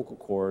on the vocal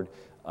cord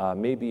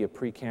may be a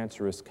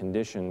precancerous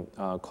condition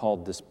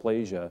called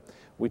dysplasia.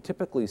 We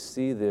typically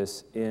see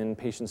this in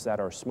patients that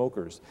are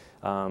smokers.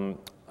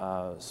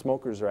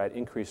 Smokers are at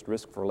increased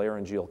risk for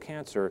laryngeal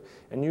cancer,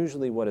 and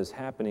usually what is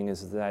happening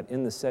is that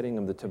in the setting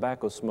of the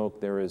tobacco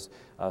smoke there is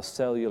a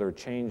cellular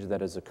change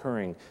that is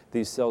occurring.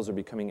 These cells are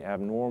becoming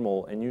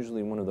abnormal, and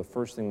usually one of the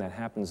first things that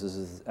happens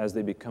is as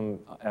they become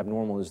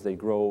abnormal is they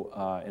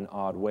grow in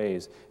odd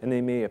ways, and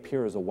they may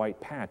appear as a white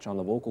patch on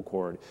the vocal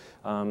cord.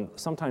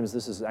 Sometimes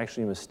this is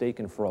actually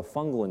mistaken for a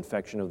fungal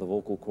infection of the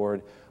vocal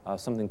cord,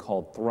 something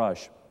called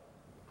thrush.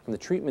 The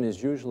treatment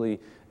is usually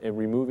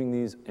removing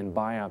these and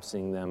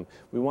biopsying them.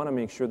 We want to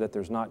make sure that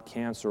there's not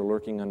cancer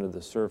lurking under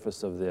the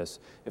surface of this.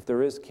 If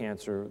there is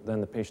cancer,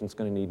 then the patient's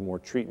going to need more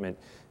treatment.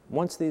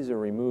 Once these are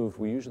removed,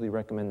 we usually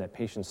recommend that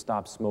patients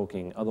stop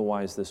smoking.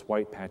 Otherwise, this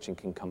white patching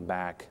can come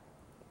back.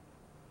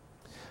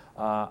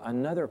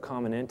 Another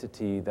common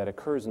entity that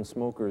occurs in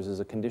smokers is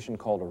a condition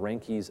called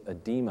Reinke's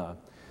edema.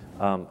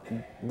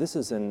 This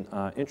is an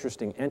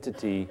interesting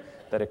entity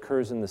that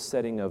occurs in the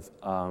setting of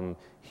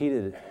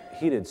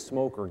heated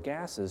smoke or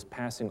gases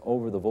passing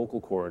over the vocal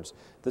cords.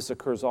 This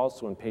occurs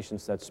also in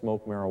patients that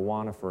smoke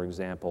marijuana, for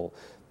example.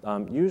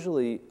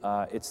 Usually,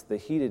 it's the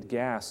heated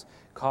gas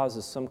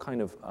causes some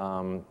kind of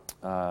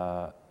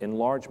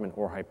enlargement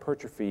or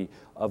hypertrophy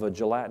of a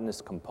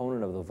gelatinous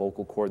component of the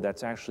vocal cord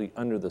that's actually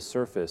under the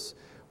surface.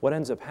 What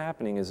ends up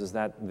happening is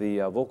that the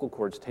vocal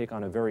cords take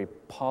on a very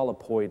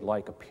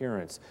polypoid-like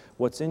appearance.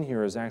 What's in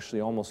here is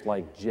actually almost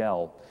like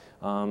gel.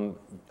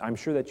 I'm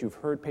sure that you've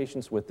heard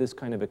patients with this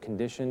kind of a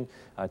condition.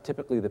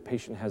 Typically, the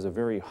patient has a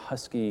very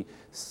husky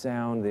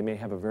sound. They may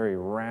have a very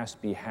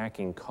raspy,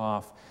 hacking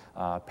cough.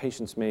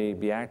 Patients may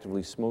be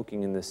actively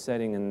smoking in this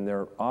setting, and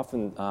they're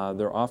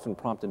often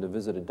prompted to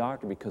visit a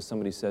doctor because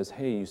somebody says,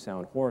 "Hey, you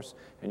sound hoarse,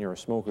 and you're a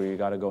smoker. You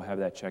got to go have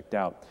that checked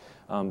out."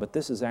 But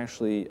this is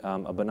actually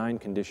a benign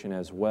condition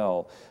as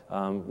well.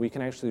 We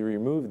can actually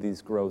remove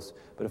these growths,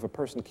 but if a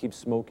person keeps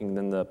smoking,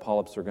 then the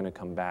polyps are going to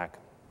come back.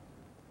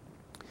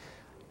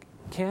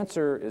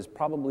 Cancer is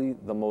probably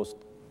the most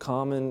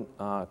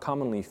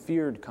commonly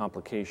feared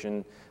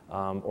complication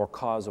or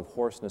cause of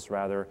hoarseness,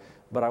 rather,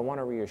 but I want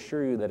to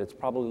reassure you that it's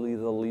probably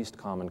the least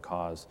common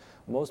cause.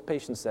 Most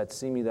patients that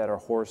see me that are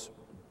hoarse,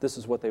 this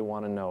is what they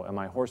want to know. Am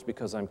I hoarse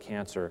because I'm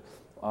cancer?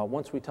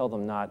 Once we tell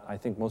them not, I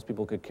think most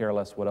people could care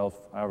less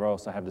whatever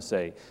else I have to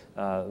say.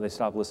 They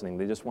stop listening.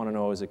 They just want to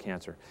know, is it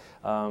cancer?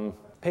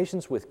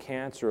 Patients with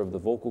cancer of the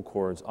vocal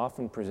cords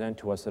often present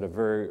to us at a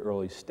very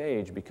early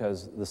stage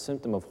because the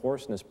symptom of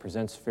hoarseness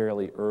presents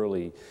fairly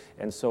early.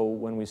 And so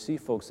when we see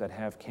folks that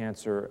have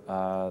cancer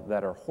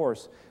that are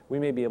hoarse, we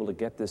may be able to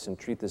get this and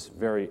treat this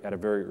at a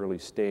very early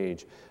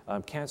stage.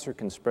 Cancer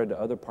can spread to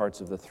other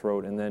parts of the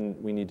throat, and then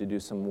we need to do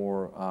some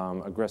more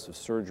aggressive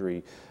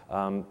surgery.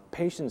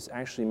 Patients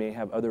actually may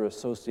have other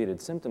associated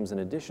symptoms in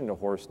addition to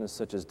hoarseness,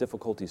 such as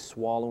difficulty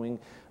swallowing.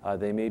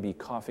 They may be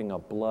coughing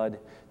up blood.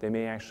 They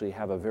may actually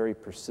have a very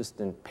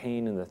persistent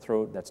pain in the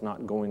throat that's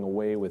not going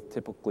away with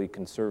typically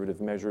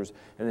conservative measures,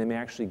 and they may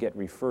actually get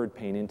referred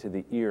pain into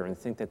the ear and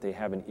think that they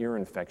have an ear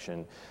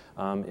infection.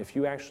 If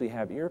you actually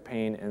have ear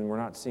pain and we're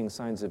not seeing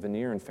signs of an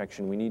ear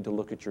infection, we need to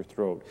look at your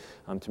throat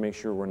to make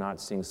sure we're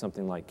not seeing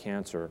something like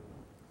cancer.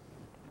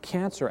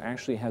 Cancer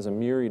actually has a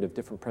myriad of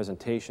different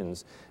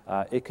presentations.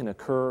 It can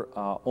occur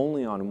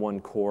only on one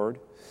cord.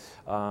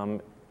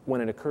 When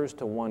it occurs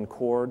to one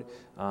cord,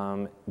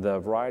 the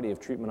variety of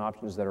treatment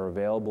options that are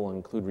available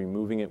include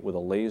removing it with a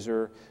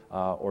laser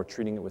or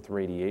treating it with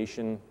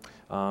radiation.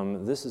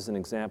 This is an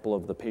example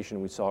of the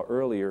patient we saw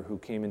earlier who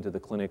came into the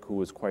clinic who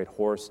was quite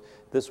hoarse.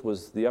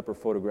 The upper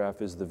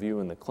photograph is the view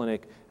in the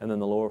clinic, and then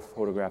the lower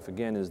photograph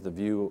again is the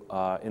view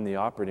in the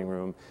operating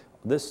room.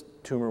 This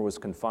tumor was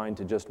confined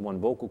to just one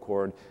vocal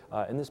cord,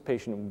 and this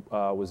patient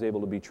was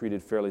able to be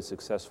treated fairly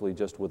successfully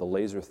just with a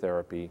laser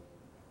therapy.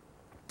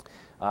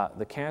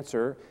 The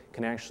cancer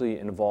can actually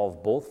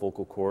involve both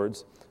vocal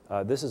cords.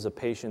 This is a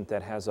patient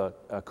that has a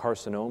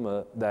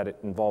carcinoma that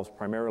involves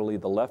primarily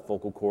the left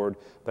vocal cord,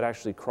 but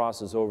actually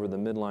crosses over the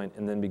midline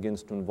and then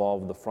begins to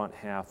involve the front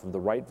half of the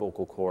right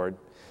vocal cord.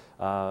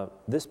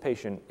 This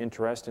patient,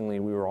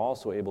 interestingly, we were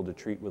also able to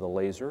treat with a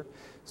laser.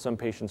 Some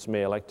patients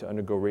may elect to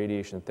undergo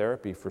radiation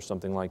therapy for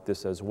something like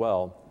this as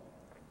well.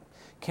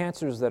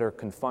 Cancers that are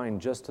confined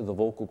just to the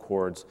vocal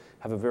cords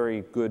have a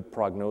very good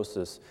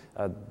prognosis.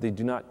 They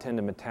do not tend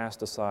to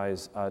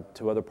metastasize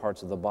to other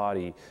parts of the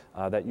body.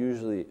 That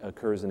usually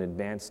occurs in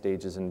advanced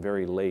stages and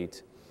very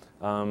late.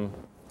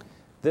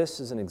 This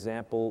is an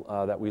example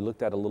that we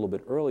looked at a little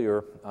bit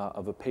earlier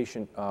of a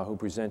patient who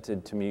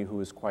presented to me who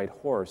was quite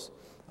hoarse.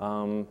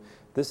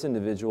 This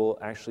individual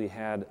actually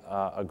had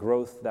a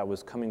growth that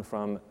was coming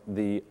from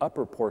the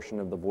upper portion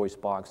of the voice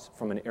box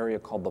from an area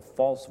called the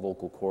false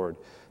vocal cord.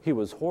 He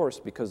was hoarse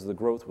because the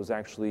growth was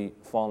actually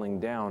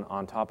falling down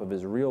on top of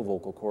his real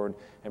vocal cord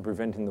and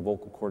preventing the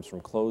vocal cords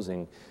from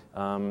closing.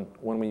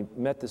 When we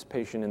met this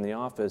patient in the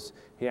office,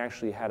 he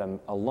actually had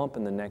a lump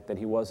in the neck that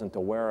he wasn't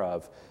aware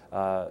of.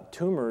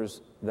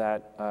 Tumors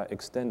that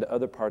extend to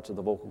other parts of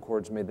the vocal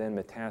cords may then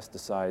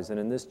metastasize, and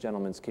in this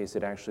gentleman's case,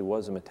 it actually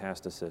was a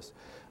metastasis.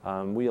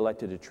 We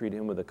elected to treat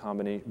him with a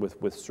combination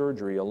with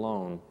surgery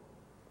alone.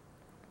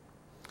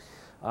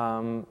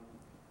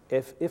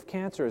 If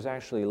cancer is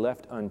actually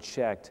left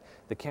unchecked,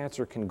 the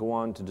cancer can go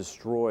on to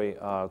destroy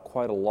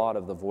quite a lot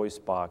of the voice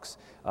box.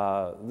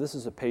 This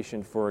is a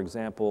patient, for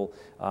example,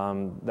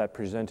 that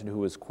presented who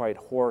was quite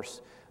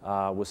hoarse,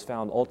 was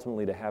found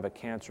ultimately to have a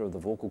cancer of the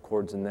vocal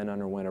cords and then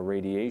underwent a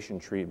radiation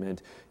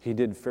treatment. He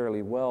did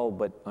fairly well,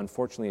 but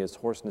unfortunately his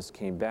hoarseness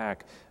came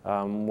back.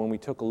 When we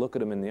took a look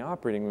at him in the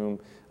operating room,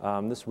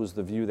 this was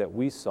the view that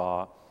we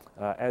saw.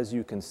 As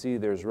you can see,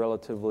 there's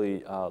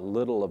relatively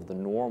little of the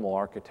normal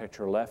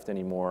architecture left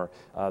anymore.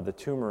 The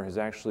tumor has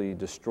actually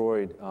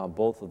destroyed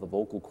both of the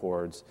vocal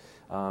cords.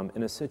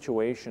 In a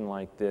situation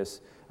like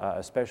this,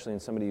 especially in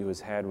somebody who has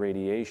had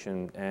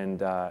radiation and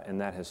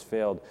that has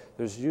failed,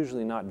 there's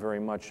usually not very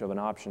much of an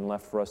option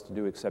left for us to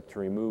do except to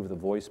remove the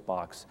voice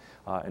box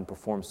and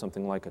perform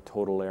something like a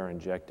total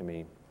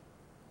laryngectomy.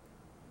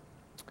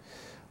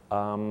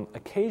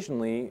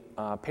 Occasionally,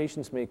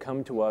 patients may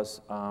come to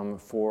us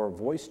for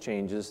voice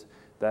changes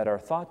that are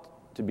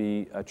thought to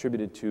be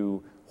attributed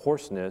to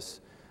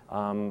hoarseness,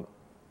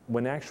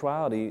 when in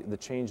actuality, the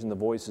change in the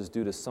voice is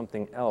due to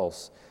something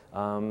else.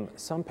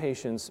 Some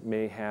patients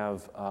may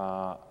have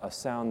a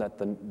sound that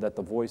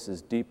the voice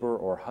is deeper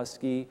or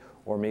husky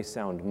or may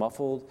sound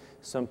muffled.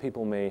 Some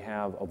people may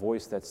have a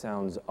voice that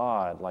sounds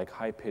odd, like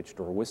high-pitched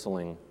or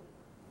whistling.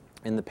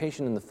 In the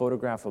patient in the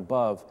photograph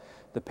above,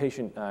 the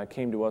patient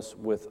came to us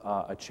with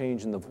a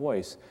change in the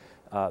voice.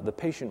 The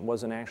patient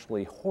wasn't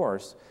actually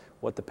hoarse.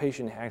 What the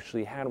patient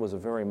actually had was a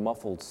very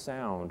muffled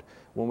sound.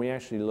 When we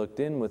actually looked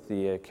in with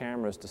the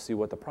cameras to see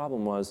what the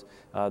problem was,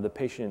 the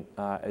patient,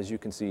 as you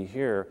can see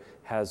here,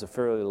 has a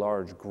fairly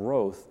large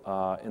growth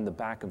in the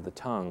back of the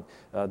tongue.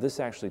 This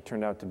actually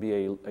turned out to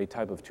be a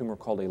type of tumor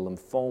called a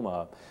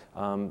lymphoma.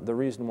 The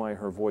reason why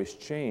her voice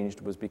changed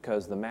was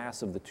because the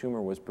mass of the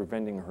tumor was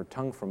preventing her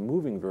tongue from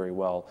moving very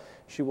well.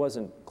 She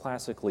wasn't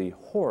classically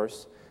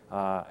hoarse,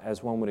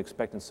 as one would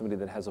expect in somebody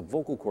that has a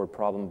vocal cord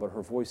problem, but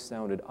her voice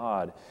sounded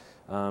odd.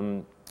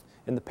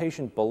 In the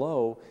patient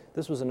below,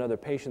 this was another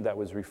patient that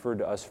was referred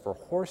to us for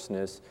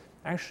hoarseness.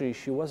 Actually,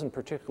 she wasn't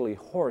particularly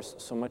hoarse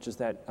so much as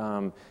that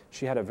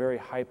she had a very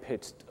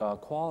high-pitched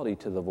quality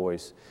to the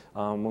voice.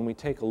 When we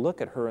take a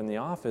look at her in the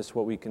office,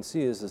 what we can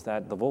see is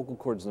that the vocal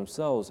cords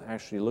themselves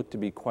actually look to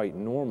be quite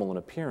normal in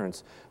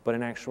appearance, but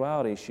in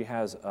actuality, she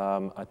has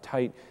a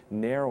tight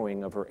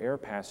narrowing of her air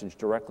passage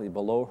directly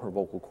below her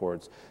vocal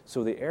cords.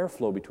 So the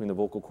airflow between the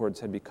vocal cords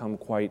had become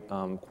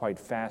quite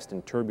fast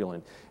and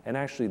turbulent, and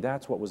actually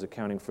that's what was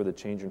accounting for the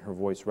change in her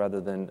voice rather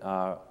than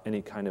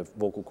any kind of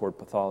vocal cord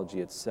pathology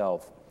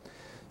itself.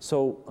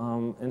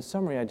 So in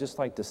summary, I'd just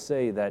like to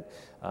say that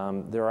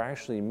there are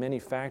actually many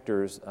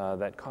factors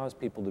that cause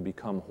people to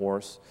become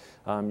hoarse.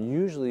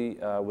 Usually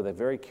with a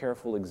very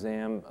careful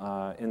exam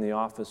in the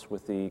office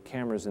with the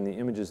cameras and the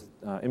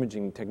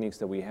imaging techniques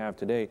that we have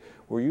today,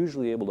 we're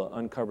usually able to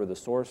uncover the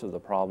source of the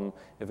problem.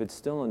 If it's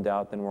still in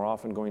doubt, then we're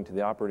often going to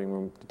the operating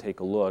room to take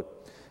a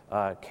look.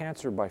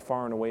 Cancer by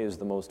far and away is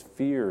the most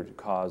feared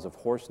cause of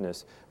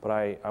hoarseness, but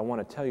I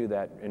want to tell you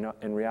that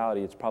in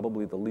reality it's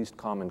probably the least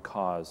common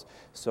cause.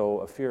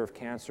 So a fear of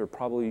cancer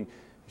probably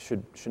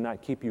should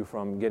not keep you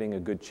from getting a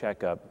good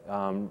checkup.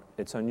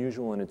 It's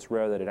unusual and it's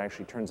rare that it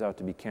actually turns out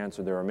to be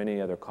cancer. There are many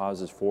other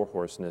causes for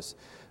hoarseness.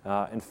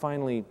 And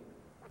finally,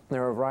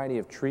 there are a variety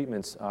of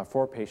treatments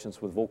for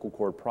patients with vocal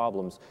cord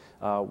problems.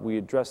 We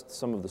addressed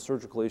some of the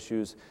surgical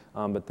issues,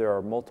 but there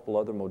are multiple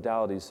other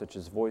modalities such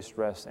as voice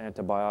rest,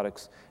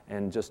 antibiotics,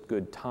 and just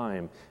good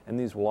time. And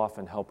these will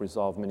often help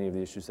resolve many of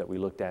the issues that we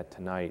looked at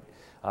tonight.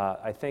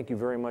 I thank you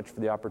very much for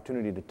the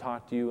opportunity to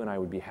talk to you, and I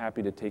would be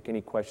happy to take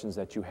any questions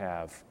that you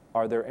have.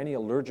 Are there any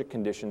allergic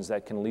conditions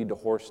that can lead to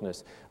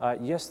hoarseness?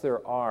 Yes,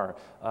 there are.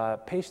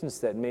 Patients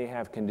that may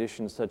have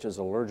conditions such as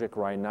allergic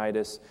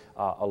rhinitis,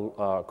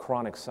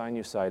 chronic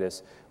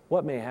sinusitis,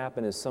 what may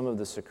happen is some of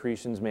the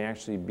secretions may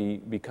actually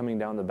be coming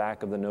down the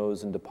back of the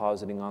nose and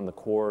depositing on the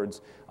cords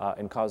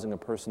and causing a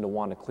person to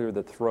want to clear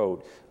the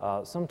throat.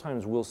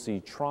 Sometimes we'll see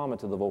trauma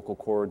to the vocal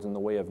cords in the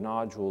way of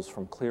nodules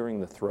from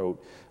clearing the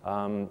throat.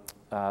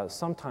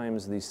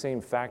 Sometimes the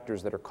same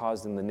factors that are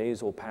causing the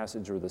nasal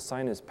passage or the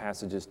sinus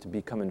passages to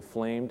become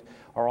inflamed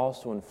are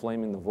also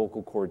inflaming the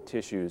vocal cord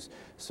tissues.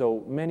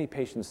 So many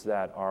patients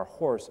that are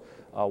hoarse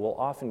will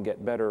often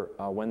get better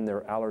when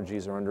their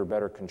allergies are under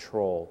better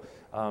control.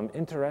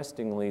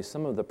 Interestingly,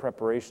 some of the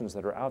preparations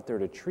that are out there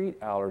to treat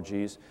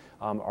allergies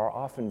are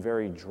often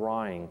very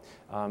drying.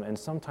 And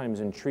sometimes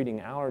in treating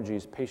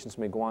allergies, patients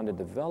may go on to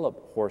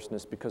develop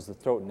hoarseness because the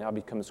throat now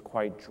becomes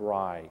quite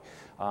dry.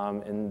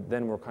 And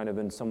then we're kind of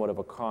in somewhat of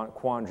a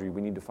quandary.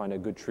 We need to find a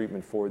good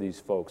treatment for these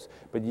folks.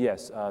 But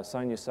yes,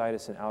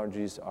 sinusitis and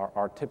allergies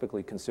are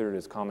typically considered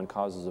as common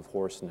causes of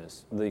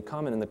hoarseness. The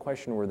comment and the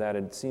question were that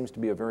it seems to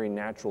be a very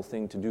natural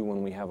thing to do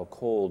when we have a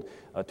cold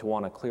to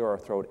want to clear our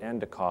throat and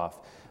to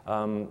cough.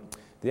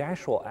 The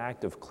actual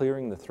act of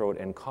clearing the throat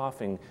and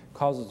coughing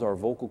causes our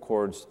vocal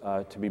cords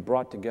to be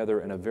brought together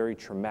in a very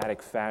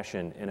traumatic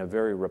fashion, in a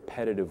very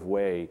repetitive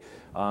way.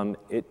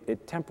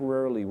 It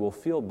temporarily will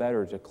feel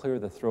better to clear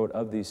the throat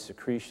of these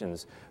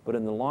secretions, but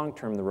in the long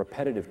term, the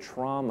repetitive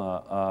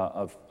trauma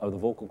of the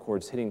vocal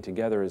cords hitting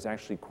together is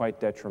actually quite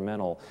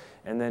detrimental.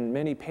 And then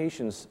many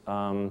patients,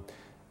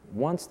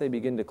 once they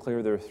begin to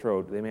clear their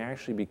throat, they may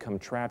actually become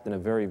trapped in a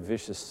very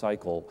vicious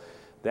cycle.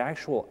 The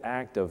actual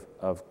act of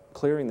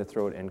clearing the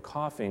throat and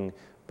coughing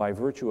by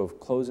virtue of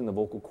closing the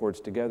vocal cords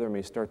together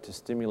may start to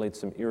stimulate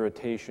some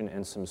irritation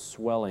and some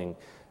swelling.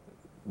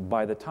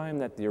 By the time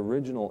that the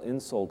original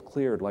insult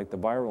cleared, like the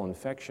viral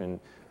infection,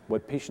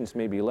 what patients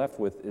may be left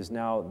with is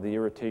now the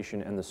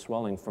irritation and the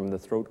swelling from the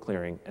throat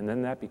clearing, and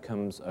then that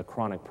becomes a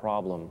chronic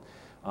problem.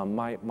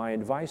 My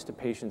advice to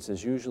patients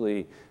is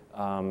usually,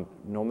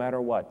 no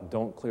matter what,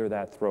 don't clear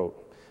that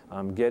throat.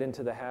 Get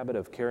into the habit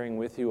of carrying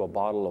with you a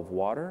bottle of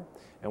water,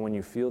 and when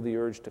you feel the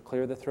urge to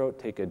clear the throat,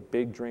 take a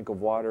big drink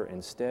of water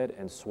instead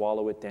and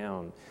swallow it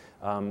down.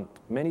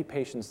 Many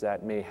patients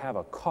that may have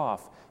a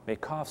cough may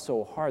cough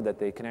so hard that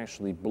they can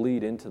actually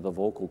bleed into the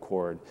vocal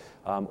cord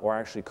or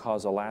actually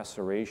cause a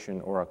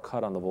laceration or a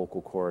cut on the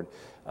vocal cord.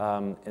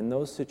 In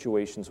those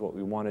situations, what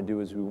we want to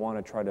do is we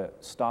want to try to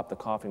stop the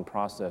coughing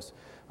process.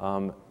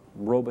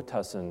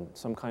 Robitussin,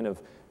 some kind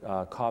of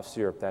cough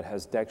syrup that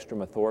has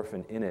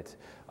dextromethorphan in it.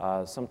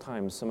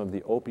 Sometimes some of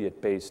the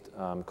opiate-based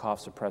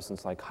cough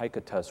suppressants like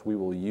Hycotus we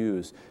will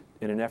use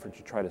in an effort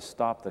to try to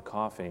stop the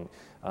coughing.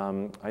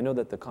 I know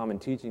that the common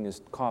teaching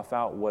is cough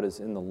out what is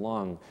in the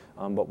lung,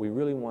 but what we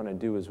really want to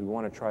do is we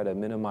want to try to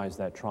minimize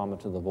that trauma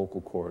to the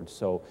vocal cords.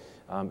 So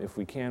if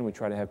we can, we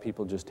try to have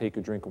people just take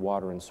a drink of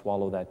water and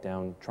swallow that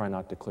down, try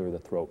not to clear the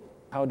throat.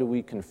 How do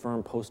we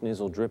confirm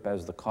postnasal drip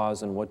as the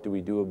cause, and what do we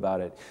do about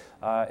it?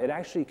 It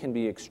actually can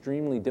be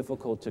extremely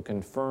difficult to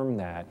confirm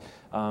that.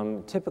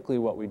 Typically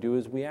what we do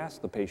is we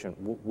ask the patient,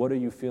 what are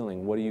you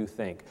feeling? What do you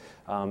think?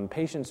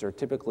 Patients are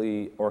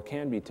typically, or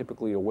can be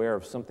typically aware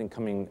of something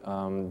coming,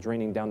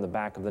 draining down the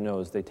back of the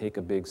nose. They take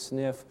a big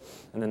sniff,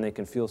 and then they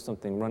can feel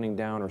something running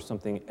down or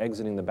something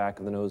exiting the back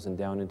of the nose and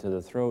down into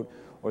the throat,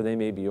 or they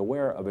may be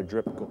aware of a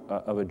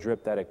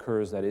drip that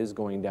occurs that is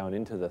going down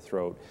into the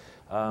throat.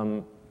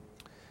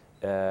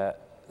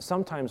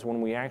 Sometimes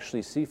when we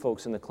actually see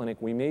folks in the clinic,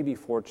 we may be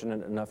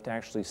fortunate enough to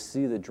actually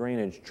see the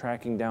drainage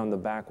tracking down the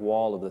back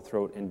wall of the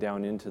throat and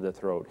down into the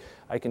throat.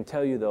 I can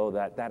tell you, though,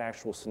 that that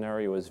actual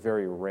scenario is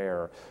very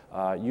rare.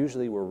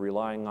 Usually we're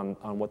relying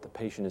on what the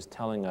patient is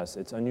telling us.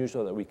 It's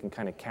unusual that we can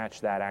kind of catch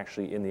that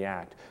actually in the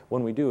act.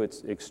 When we do,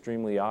 it's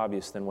extremely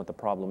obvious then what the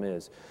problem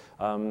is.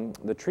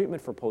 The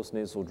treatment for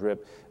postnasal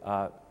drip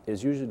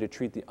is usually to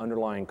treat the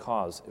underlying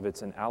cause. If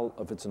it's an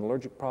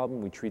allergic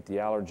problem, we treat the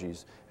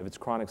allergies. If it's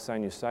chronic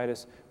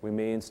sinusitis, we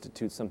may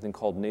institute something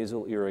called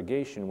nasal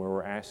irrigation, where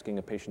we're asking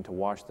a patient to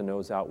wash the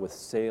nose out with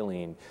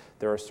saline.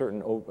 There are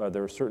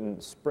certain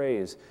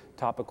sprays,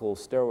 topical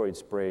steroid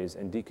sprays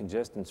and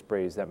decongestant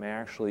sprays that may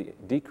actually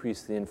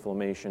decrease the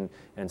inflammation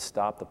and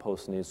stop the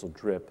postnasal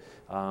drip.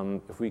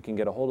 If we can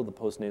get a hold of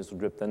the postnasal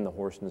drip, then the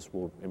hoarseness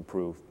will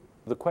improve.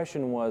 The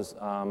question was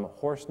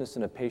hoarseness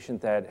in a patient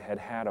that had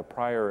had a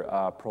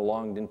prior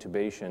prolonged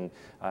intubation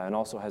and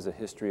also has a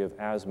history of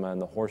asthma,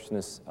 and the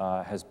hoarseness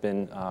has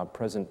been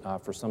present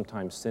for some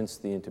time since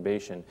the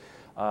intubation.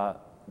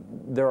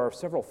 There are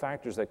several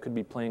factors that could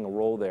be playing a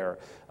role there.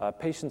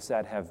 Patients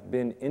that have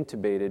been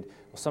intubated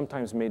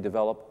sometimes may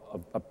develop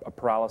a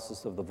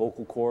paralysis of the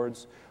vocal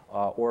cords,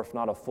 or if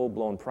not a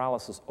full-blown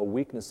paralysis, a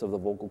weakness of the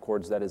vocal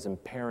cords that is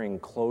impairing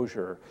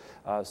closure.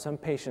 Some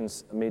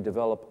patients may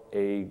develop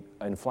an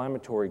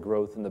inflammatory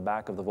growth in the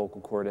back of the vocal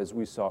cord, as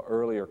we saw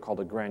earlier, called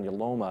a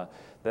granuloma,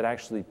 that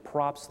actually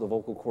props the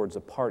vocal cords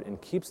apart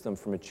and keeps them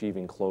from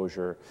achieving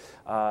closure.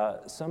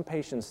 Some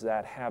patients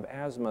that have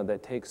asthma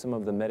that take some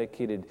of the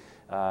medicated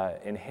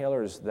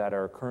inhalers that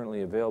are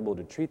currently available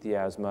to treat the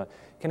asthma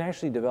can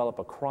actually develop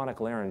a chronic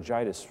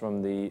laryngitis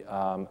from the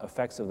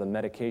effects of the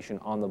medication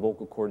on the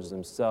vocal cords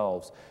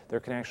themselves. There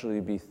can actually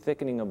be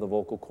thickening of the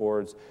vocal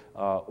cords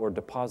or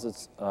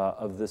deposits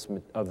of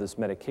this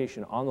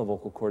medication on the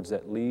vocal cords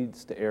that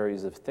leads to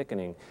areas of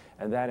thickening,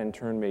 and that in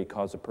turn may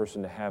cause a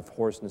person to have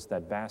hoarseness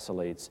that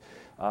vacillates.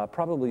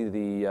 Probably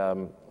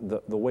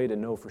the way to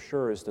know for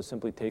sure is to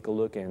simply take a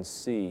look and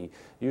see.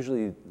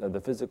 Usually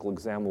the physical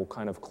exam will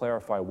kind of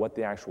clarify what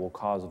the actual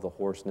cause of the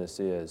hoarseness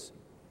is.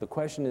 The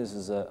question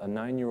is a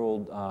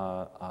 9-year-old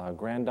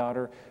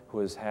granddaughter who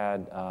has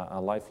had a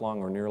lifelong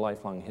or near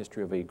lifelong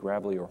history of a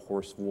gravelly or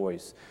hoarse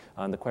voice.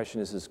 And the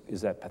question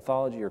is that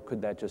pathology, or could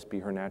that just be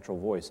her natural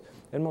voice?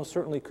 And most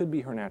certainly could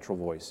be her natural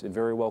voice. It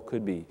very well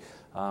could be.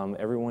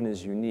 Everyone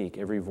is unique.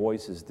 Every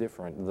voice is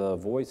different. The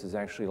voice is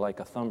actually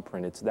like a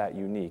thumbprint. It's that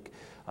unique.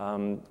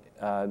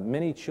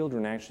 Many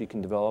children actually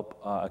can develop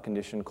a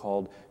condition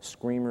called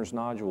screamer's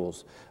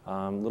nodules.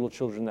 Little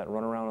children that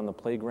run around on the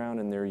playground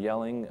and they're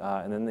yelling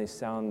and then they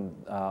sound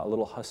a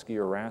little husky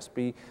or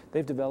raspy,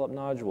 they've developed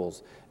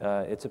nodules.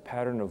 It's a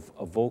pattern of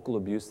vocal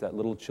abuse that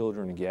little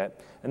children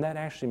get, and that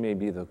actually may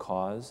be the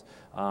cause.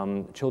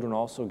 Children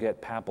also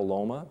get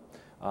papilloma,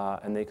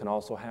 and they can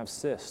also have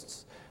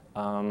cysts.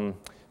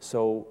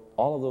 So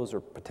all of those are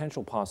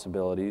potential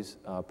possibilities.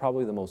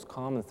 Probably the most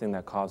common thing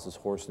that causes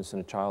hoarseness in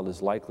a child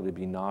is likely to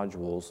be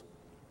nodules.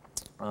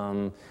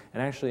 And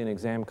actually an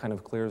exam kind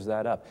of clears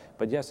that up.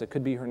 But yes, it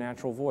could be her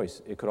natural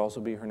voice. It could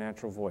also be her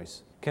natural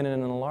voice. Can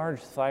an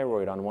enlarged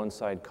thyroid on one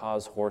side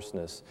cause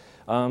hoarseness?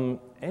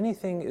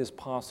 Anything is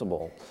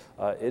possible.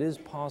 It is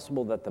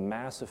possible that the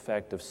mass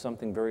effect of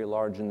something very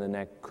large in the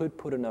neck could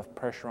put enough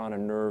pressure on a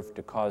nerve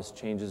to cause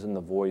changes in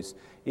the voice,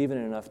 even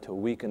enough to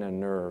weaken a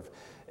nerve.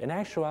 In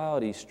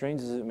actuality,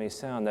 strange as it may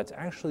sound, that's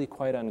actually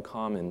quite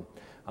uncommon.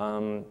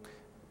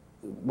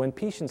 When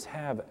patients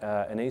have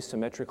an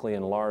asymmetrically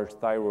enlarged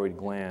thyroid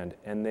gland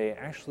and they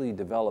actually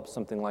develop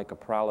something like a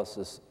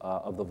paralysis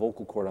of the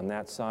vocal cord on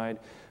that side,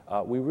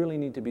 we really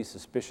need to be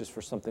suspicious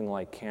for something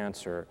like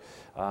cancer.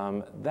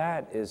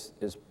 That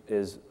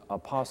is a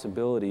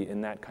possibility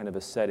in that kind of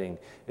a setting.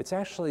 It's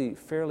actually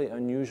fairly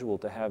unusual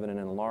to have an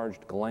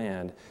enlarged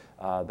gland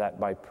that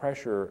by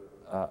pressure,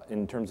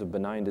 in terms of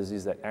benign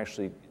disease, that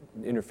actually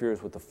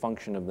interferes with the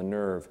function of the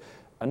nerve.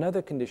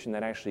 Another condition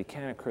that actually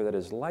can occur that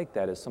is like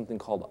that is something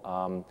called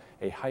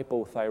a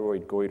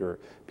hypothyroid goiter.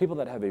 People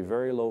that have a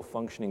very low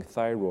functioning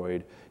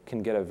thyroid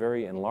can get a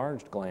very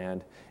enlarged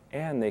gland,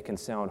 and they can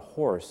sound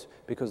hoarse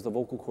because the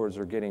vocal cords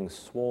are getting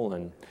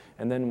swollen.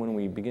 And then when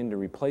we begin to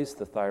replace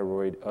the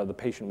thyroid, the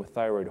patient with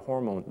thyroid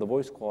hormone, the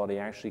voice quality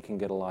actually can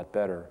get a lot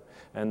better,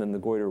 and then the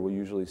goiter will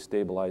usually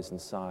stabilize in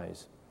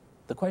size.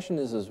 The question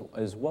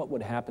is what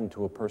would happen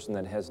to a person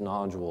that has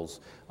nodules?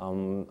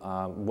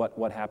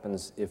 What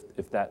happens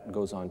if that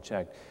goes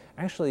unchecked?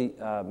 Actually,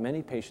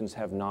 many patients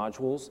have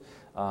nodules.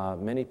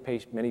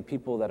 Many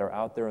people that are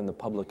out there in the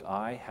public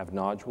eye have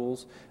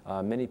nodules.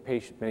 Many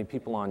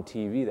people on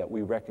TV that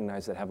we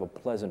recognize that have a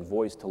pleasant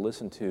voice to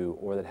listen to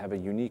or that have a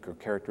unique or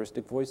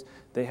characteristic voice,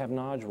 they have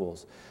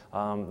nodules.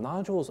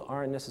 Nodules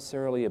aren't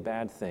necessarily a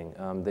bad thing.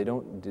 They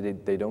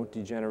don't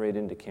degenerate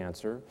into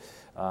cancer.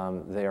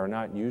 They are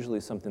not usually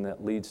something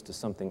that leads to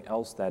something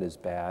else that is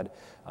bad.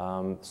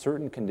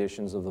 Certain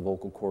conditions of the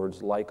vocal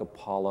cords, like a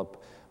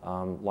polyp,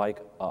 like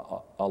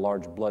a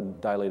large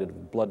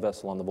dilated blood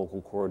vessel on the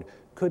vocal cord,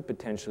 could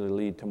potentially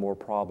lead to more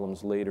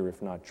problems later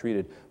if not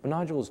treated. But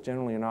nodules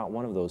generally are not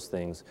one of those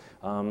things.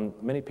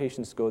 Many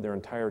patients go their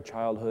entire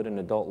childhood and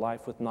adult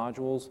life with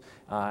nodules,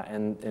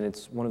 and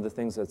it's one of the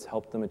things that's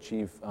helped them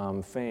achieve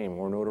fame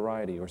or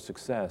notoriety or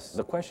success.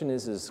 The question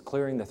is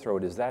clearing the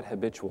throat, is that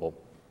habitual?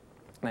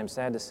 And I'm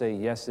sad to say,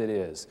 yes, it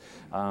is.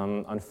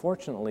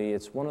 Unfortunately,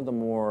 it's one of the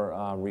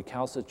more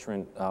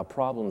recalcitrant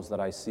problems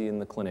that I see in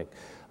the clinic.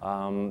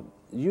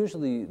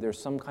 Usually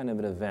there's some kind of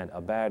an event,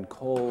 a bad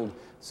cold,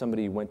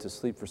 somebody went to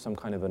sleep for some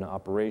kind of an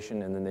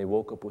operation, and then they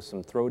woke up with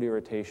some throat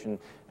irritation,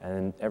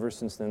 and ever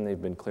since then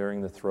they've been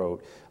clearing the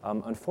throat.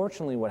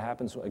 Unfortunately, what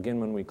happens,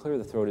 again, when we clear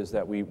the throat is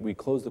that we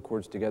close the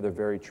cords together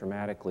very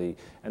traumatically,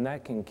 and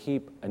that can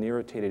keep an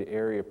irritated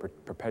area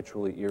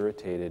perpetually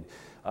irritated.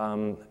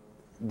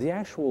 The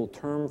actual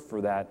term for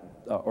that,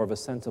 or of a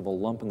sense of a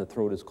lump in the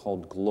throat, is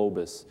called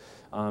globus.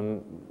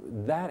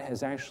 That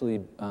has actually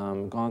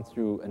gone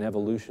through an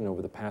evolution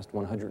over the past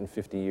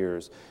 150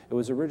 years. It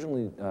was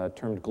originally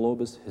termed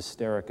globus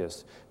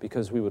hystericus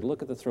because we would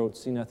look at the throat,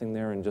 see nothing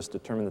there, and just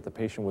determine that the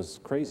patient was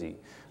crazy.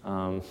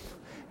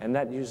 And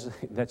that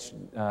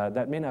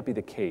may not be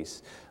the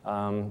case.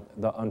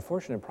 The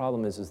unfortunate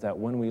problem is that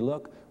when we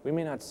look, we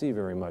may not see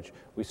very much.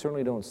 We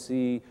certainly don't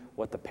see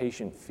what the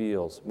patient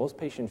feels. Most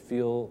patients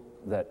feel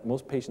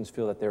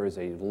that there is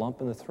a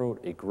lump in the throat,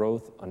 a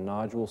growth, a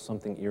nodule,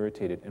 something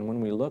irritated. And when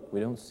we look,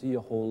 we don't see a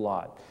whole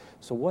lot.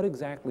 So what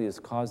exactly is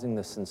causing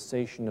the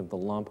sensation of the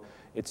lump?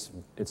 It's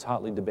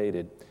hotly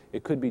debated.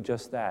 It could be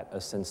just that, a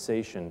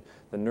sensation.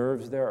 The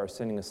nerves there are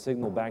sending a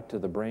signal back to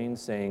the brain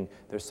saying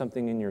there's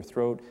something in your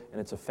throat, and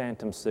it's a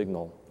phantom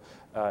signal.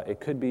 It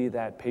could be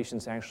that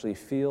patients actually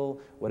feel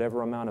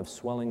whatever amount of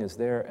swelling is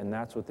there, and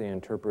that's what they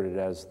interpreted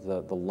as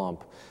the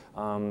lump.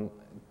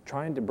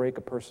 Trying to break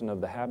a person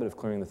of the habit of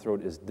clearing the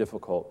throat is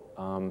difficult.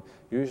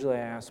 Usually I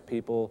ask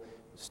people,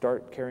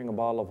 start carrying a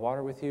bottle of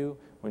water with you.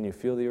 When you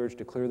feel the urge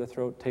to clear the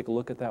throat, take a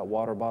look at that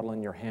water bottle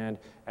in your hand,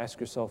 ask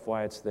yourself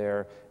why it's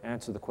there,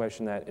 answer the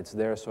question that it's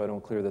there so I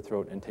don't clear the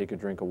throat, and take a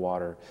drink of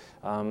water.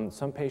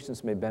 Some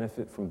patients may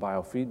benefit from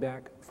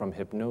biofeedback, from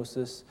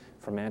hypnosis,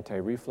 from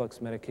anti-reflux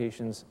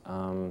medications.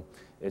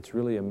 It's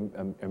really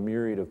a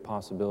myriad of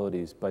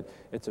possibilities, but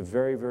it's a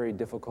very, very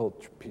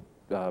difficult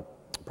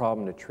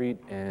problem to treat,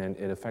 and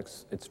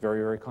it's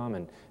very, very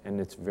common, and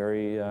it's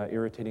very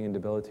irritating and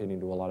debilitating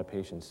to a lot of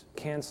patients.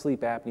 Can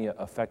sleep apnea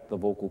affect the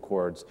vocal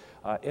cords?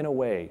 In a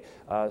way.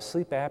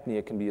 Sleep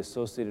apnea can be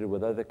associated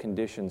with other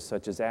conditions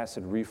such as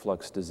acid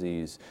reflux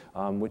disease,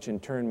 which in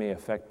turn may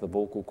affect the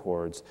vocal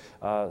cords.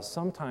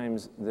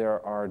 Sometimes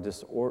there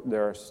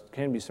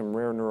can be some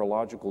rare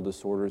neurological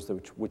disorders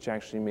which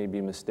actually may be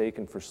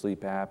mistaken for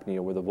sleep apnea,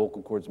 where the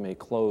vocal cords may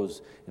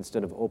close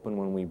instead of open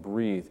when we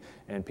breathe,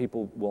 and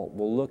people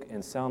will look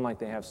and sound like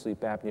they have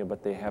sleep apnea,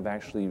 but they have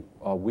actually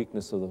a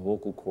weakness of the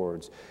vocal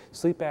cords.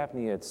 Sleep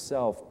apnea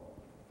itself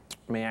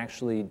may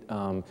actually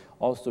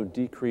also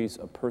decrease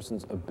a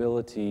person's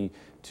ability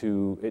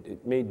to,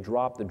 it may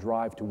drop the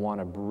drive to want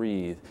to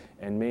breathe,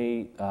 and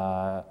may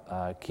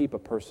keep a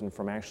person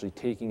from actually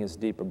taking as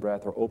deep a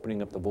breath or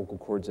opening up the vocal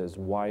cords as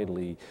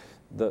widely.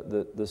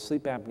 The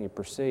sleep apnea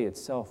per se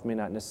itself may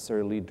not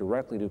necessarily lead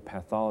directly to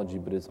pathology,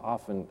 but is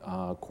often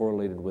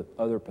correlated with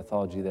other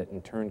pathology that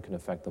in turn can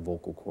affect the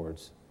vocal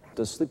cords.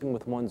 Does sleeping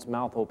with one's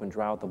mouth open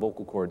dry out the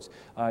vocal cords?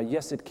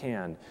 Yes, it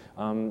can.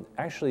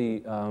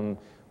 Actually,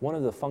 One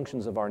of the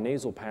functions of our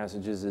nasal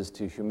passages is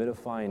to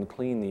humidify and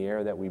clean the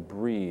air that we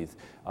breathe.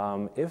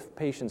 If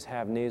patients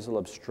have nasal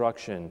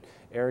obstruction,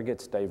 air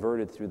gets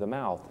diverted through the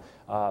mouth.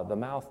 The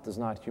mouth does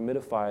not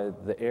humidify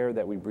the air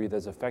that we breathe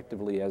as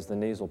effectively as the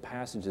nasal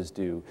passages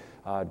do.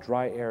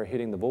 Dry air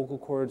hitting the vocal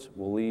cords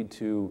will lead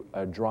to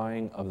a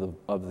drying of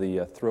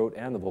the throat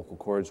and the vocal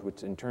cords,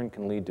 which in turn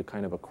can lead to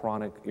kind of a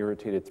chronic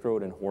irritated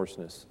throat and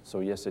hoarseness.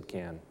 So yes, it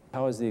can.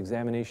 How is the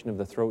examination of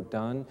the throat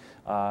done?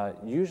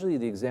 Usually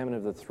the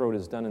examination of the throat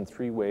is done in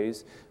 3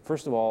 ways.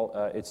 First of all,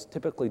 it's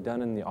typically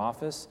done in the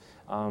office.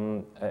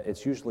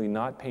 It's usually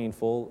not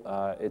painful.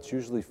 It's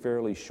usually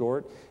fairly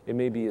short. It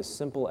may be as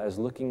simple as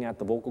looking at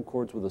the vocal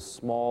cords with a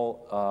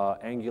small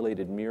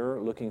angulated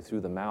mirror looking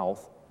through the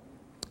mouth.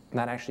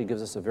 That actually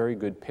gives us a very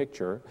good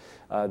picture.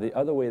 The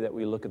other way that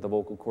we look at the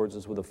vocal cords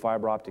is with a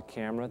fiber optic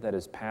camera that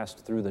is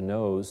passed through the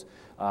nose,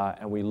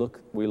 and we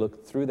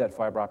look through that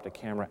fiber optic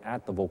camera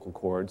at the vocal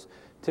cords.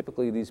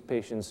 Typically, these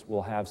patients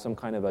will have some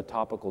kind of a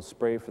topical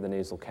spray for the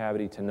nasal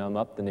cavity to numb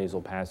up the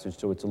nasal passage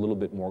so it's a little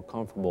bit more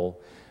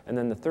comfortable. And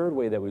then the third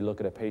way that we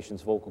look at a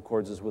patient's vocal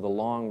cords is with a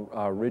long,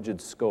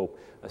 rigid scope,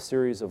 a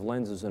series of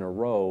lenses in a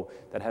row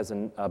that has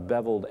a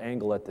beveled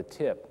angle at the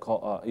tip,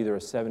 called, either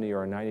a 70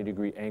 or a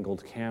 90-degree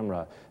angled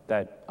camera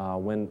that,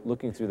 when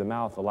looking through the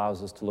mouth,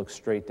 allows us to look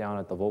straight down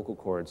at the vocal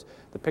cords.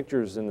 The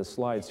pictures in the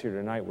slides here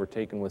tonight were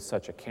taken with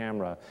such a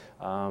camera.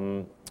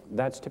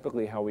 That's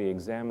typically how we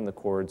examine the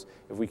cords.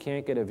 If we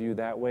can't get a view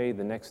that way,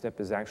 the next step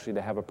is actually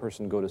to have a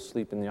person go to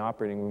sleep in the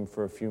operating room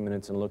for a few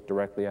minutes and look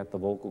directly at the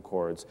vocal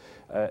cords.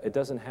 It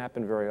doesn't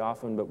happen very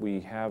often, but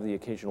we have the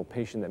occasional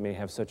patient that may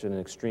have such an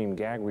extreme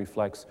gag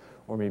reflex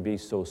or may be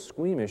so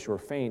squeamish or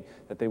faint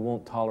that they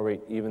won't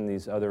tolerate even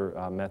these other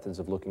methods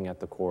of looking at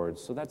the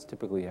cords. So that's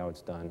typically how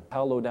it's done.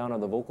 How low down are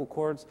the vocal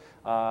cords?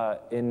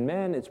 In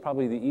men, it's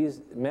probably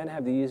men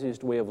have the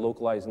easiest way of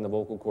localizing the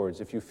vocal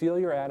cords. If you feel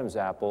your Adam's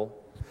apple,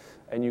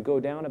 and you go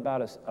down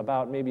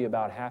maybe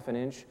about half an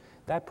inch,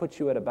 that puts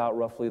you at about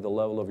roughly the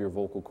level of your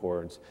vocal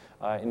cords.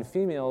 In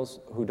females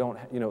who don't,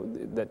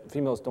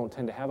 females don't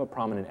tend to have a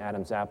prominent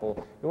Adam's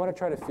apple, you want to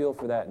try to feel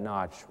for that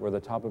notch where the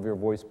top of your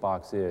voice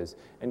box is,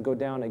 and go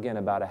down again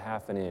about a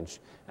half an inch,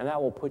 and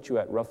that will put you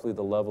at roughly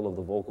the level of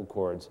the vocal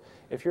cords.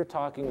 If you're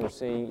talking or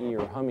singing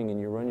or humming and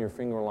you run your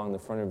finger along the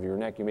front of your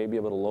neck, you may be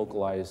able to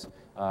localize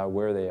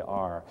where they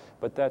are,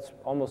 but that's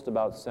almost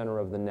about center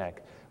of the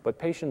neck. But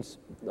patients,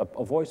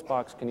 a voice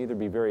box can either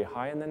be very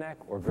high in the neck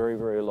or very,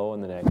 very low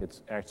in the neck.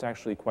 It's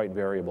actually quite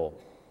variable.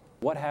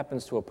 What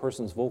happens to a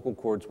person's vocal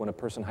cords when a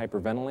person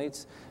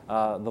hyperventilates?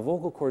 The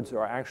vocal cords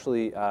are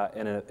actually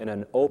in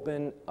an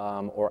open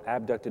or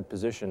abducted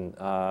position.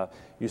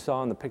 You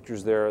saw in the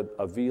pictures there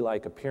a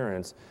V-like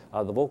appearance.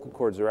 The vocal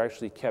cords are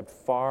actually kept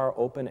far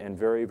open and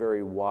very,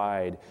 very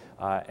wide.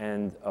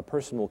 And a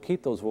person will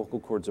keep those vocal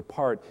cords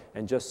apart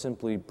and just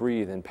simply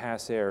breathe and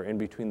pass air in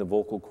between the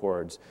vocal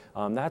cords.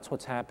 That's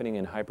what's happening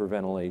in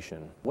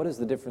hyperventilation. What is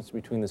the difference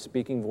between the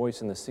speaking voice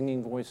and the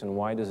singing voice, and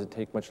why does it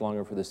take much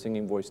longer for the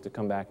singing voice to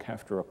come back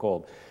after a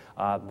cold?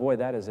 Boy,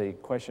 that is a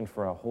question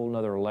for a whole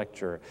nother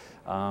lecture.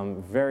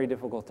 Very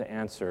difficult to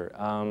answer.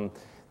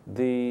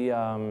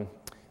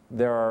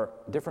 There are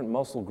different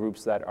muscle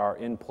groups that are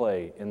in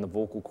play in the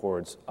vocal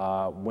cords,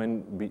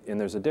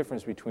 and there's a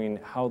difference between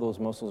how those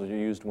muscles are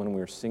used when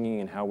we're singing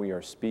and how we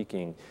are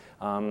speaking.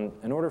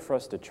 In order for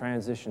us to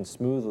transition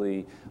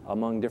smoothly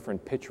among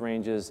different pitch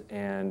ranges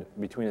and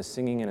between a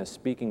singing and a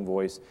speaking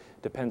voice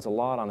depends a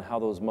lot on how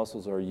those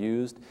muscles are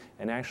used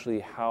and actually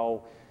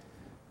how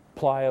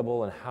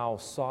pliable and how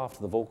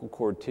soft the vocal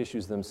cord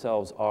tissues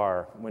themselves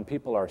are. When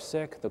people are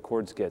sick, the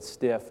cords get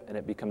stiff and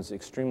it becomes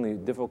extremely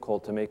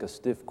difficult to make a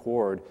stiff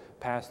cord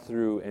pass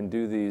through and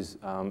do these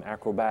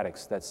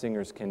acrobatics that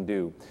singers can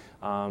do.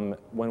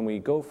 When we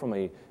go from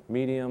a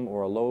medium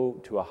or a low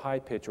to a high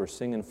pitch or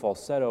sing in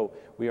falsetto,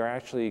 we are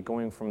actually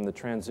going from the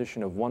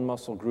transition of one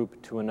muscle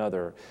group to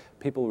another.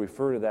 People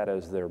refer to that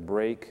as their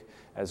break,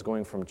 as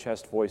going from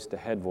chest voice to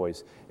head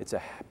voice. It's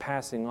a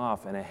passing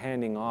off and a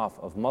handing off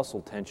of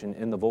muscle tension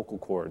in the vocal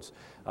cords.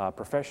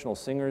 Professional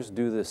singers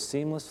do this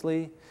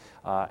seamlessly.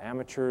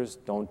 Amateurs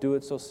don't do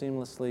it so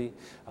seamlessly.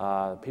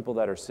 People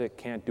that are sick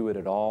can't do it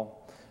at all.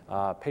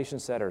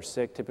 Patients that are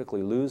sick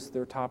typically lose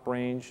their top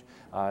range.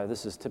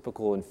 This is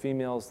typical in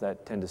females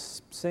that tend to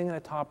sing in a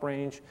top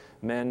range.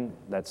 Men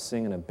that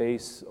sing in a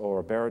bass or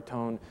a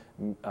baritone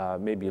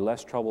may be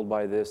less troubled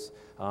by this,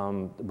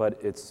 but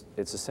it's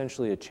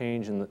essentially a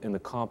change in the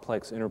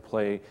complex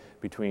interplay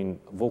between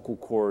vocal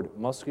cord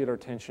muscular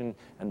tension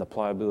and the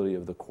pliability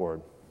of the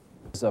cord.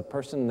 Is a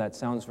person that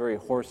sounds very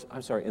hoarse,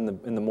 in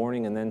the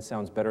morning and then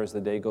sounds better as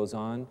the day goes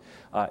on?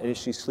 Is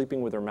she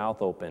sleeping with her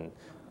mouth open?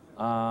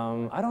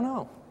 I don't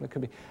know. It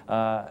could be.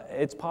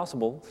 It's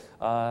possible.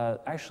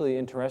 Actually,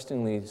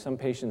 interestingly, some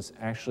patients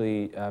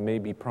actually may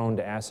be prone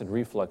to acid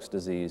reflux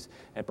disease,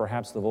 and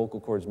perhaps the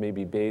vocal cords may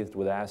be bathed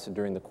with acid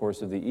during the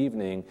course of the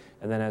evening,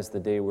 and then as the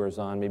day wears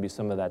on, maybe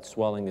some of that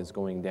swelling is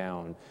going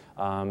down.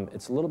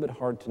 It's a little bit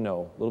hard to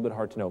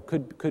know.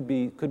 Could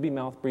be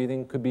mouth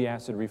breathing, could be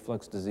acid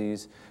reflux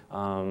disease.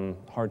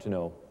 Hard to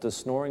know. Does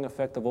snoring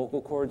affect the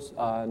vocal cords?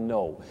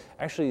 No.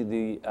 Actually,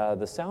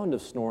 the sound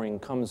of snoring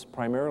comes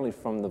primarily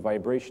from the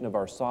vibration of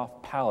our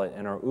soft palate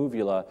and our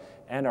uvula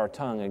and our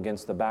tongue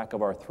against the back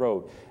of our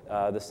throat.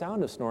 The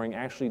sound of snoring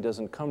actually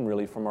doesn't come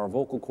really from our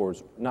vocal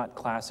cords, not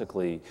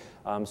classically.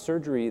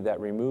 Surgery that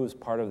removes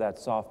part of that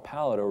soft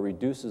palate or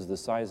reduces the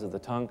size of the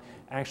tongue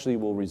actually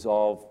will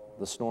resolve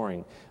the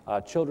snoring.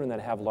 Children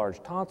that have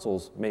large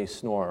tonsils may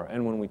snore,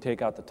 and when we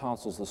take out the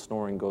tonsils, the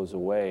snoring goes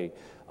away.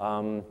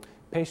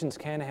 Patients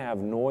can have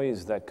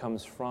noise that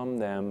comes from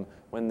them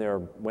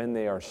when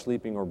they are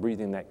sleeping or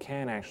breathing that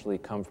can actually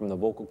come from the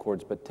vocal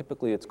cords, but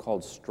typically it's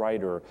called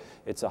stridor.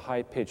 It's a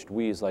high-pitched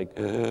wheeze, like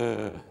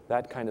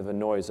that kind of a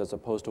noise, as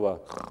opposed to a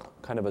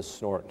kind of a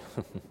snort.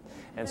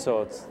 And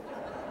so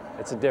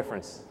it's a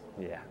difference.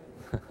 Yeah.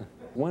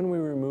 When we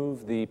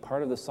remove the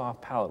part of the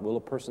soft palate, will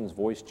a person's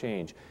voice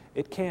change?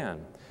 It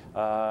can.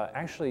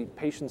 Actually,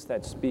 patients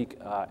that speak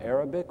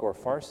Arabic or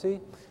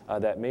Farsi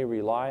that may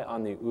rely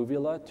on the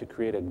uvula to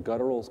create a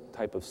guttural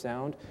type of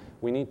sound,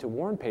 we need to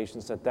warn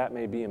patients that that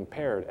may be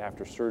impaired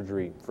after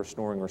surgery for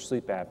snoring or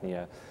sleep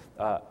apnea.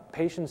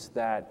 Patients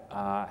that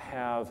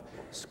have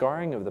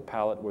scarring of the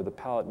palate, where the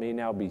palate may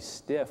now be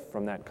stiff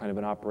from that kind of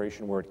an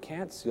operation where it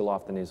can't seal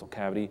off the nasal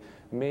cavity,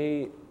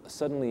 may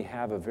suddenly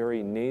have a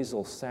very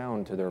nasal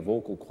sound to their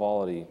vocal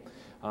quality.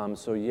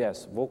 So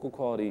yes, vocal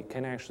quality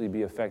can actually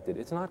be affected.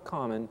 It's not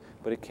common,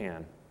 but it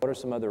can. What are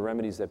some other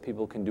remedies that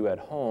people can do at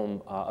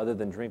home other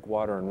than drink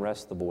water and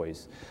rest the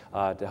voice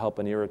to help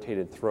an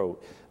irritated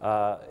throat?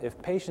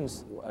 If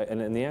patients,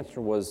 and the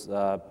answer was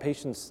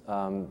patients,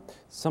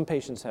 some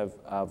patients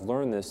have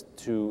learned this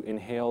to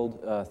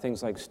inhale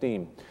things like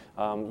steam.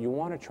 You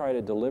want to try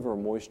to deliver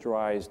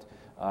moisturized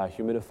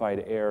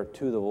humidified air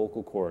to the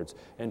vocal cords.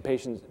 And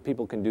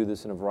people can do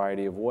this in a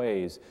variety of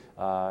ways.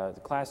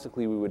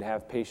 Classically, we would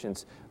have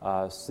patients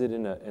sit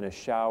in a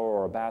shower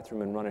or a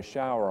bathroom and run a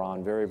shower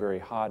on very, very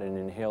hot and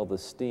inhale the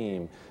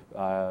steam.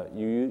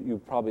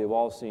 You probably have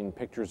all seen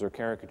pictures or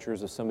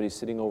caricatures of somebody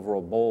sitting over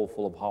a bowl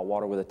full of hot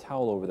water with a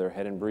towel over their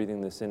head and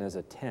breathing this in as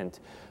a tent.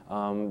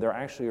 There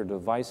actually are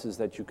devices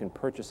that you can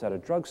purchase at a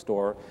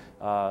drugstore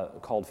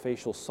called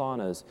facial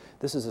saunas.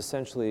 This is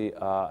essentially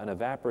an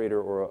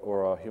evaporator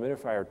or a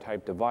humidifier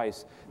type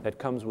device that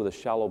comes with a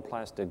shallow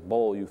plastic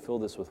bowl. You fill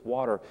this with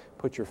water,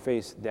 put your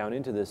face down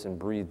into this and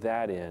breathe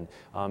that in.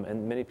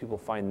 And many people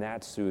find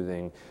that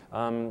soothing.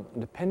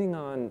 Depending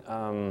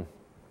on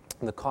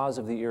the cause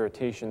of the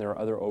irritation, there are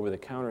other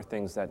over-the-counter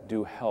things that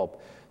do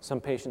help.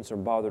 Some patients are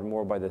bothered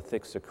more by the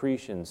thick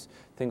secretions.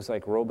 Things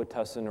like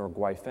Robitussin or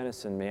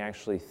guaifenesin may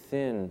actually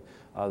thin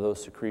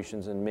those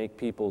secretions and make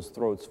people's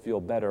throats feel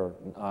better,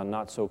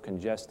 not so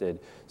congested.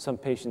 Some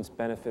patients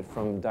benefit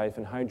from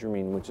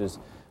diphenhydramine, which is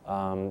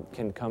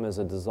can come as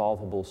a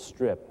dissolvable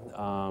strip,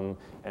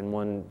 and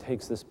one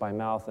takes this by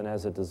mouth, and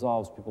as it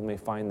dissolves, people may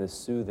find this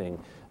soothing.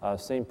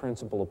 Same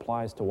principle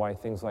applies to why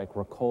things like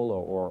Ricola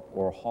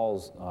or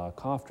Hall's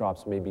cough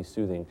drops may be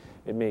soothing.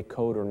 It may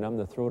coat or numb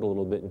the throat a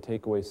little bit and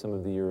take away some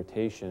of the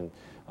irritation.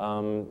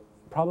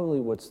 Probably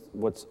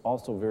what's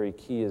also very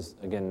key is,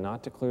 again,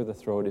 not to clear the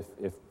throat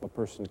if a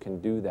person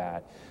can do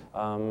that.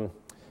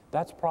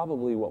 That's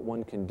probably what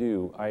one can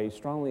do. I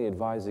strongly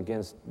advise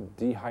against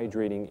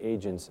dehydrating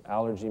agents,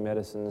 allergy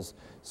medicines,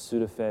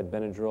 Sudafed,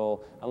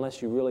 Benadryl,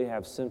 unless you really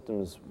have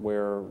symptoms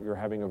where you're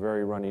having a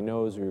very runny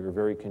nose or you're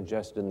very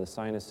congested in the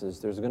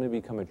sinuses. There's going to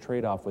become a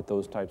trade-off with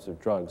those types of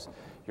drugs.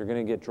 You're going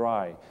to get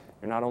dry.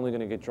 You're not only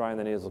going to get dry in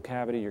the nasal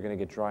cavity, you're going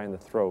to get dry in the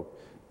throat.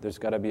 There's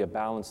got to be a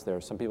balance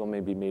there. Some people may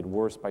be made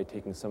worse by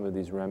taking some of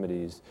these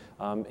remedies.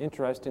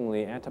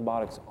 Interestingly,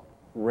 antibiotics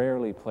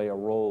rarely play a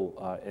role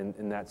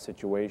in that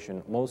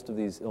situation. Most of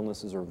these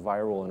illnesses are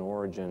viral in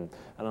origin,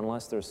 and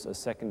unless there's a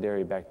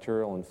secondary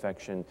bacterial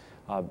infection,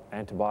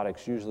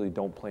 antibiotics usually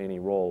don't play any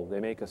role. They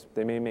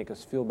may make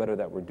us feel better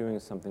that we're doing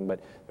something,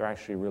 but they're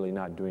actually really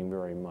not doing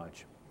very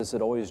much. Is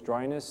it always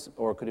dryness,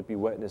 or could it be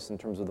wetness in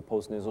terms of the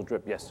postnasal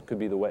drip? Yes, it could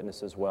be the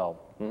wetness as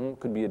well.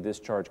 Could be a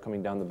discharge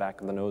coming down the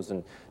back of the nose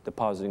and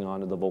depositing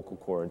onto the vocal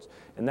cords.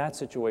 In that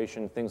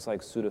situation, things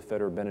like Sudafed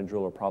or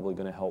Benadryl are probably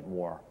going to help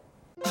more.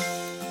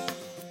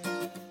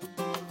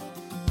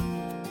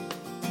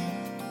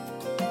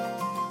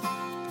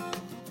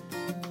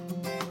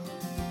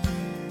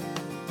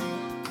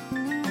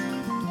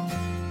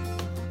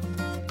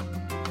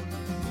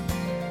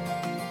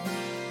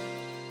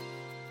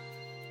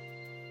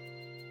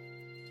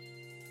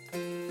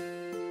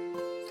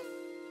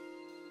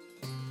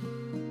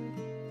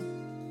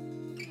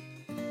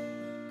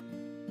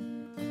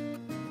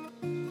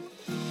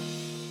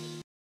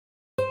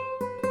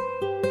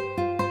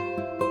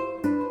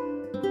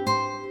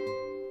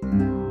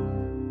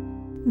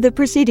 The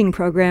preceding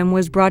program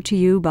was brought to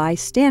you by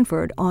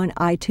Stanford on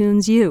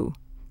iTunes U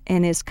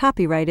and is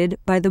copyrighted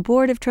by the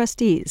Board of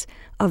Trustees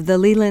of the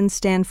Leland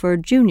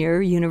Stanford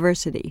Junior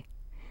University.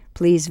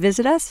 Please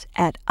visit us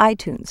at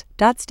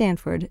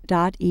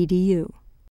itunes.stanford.edu.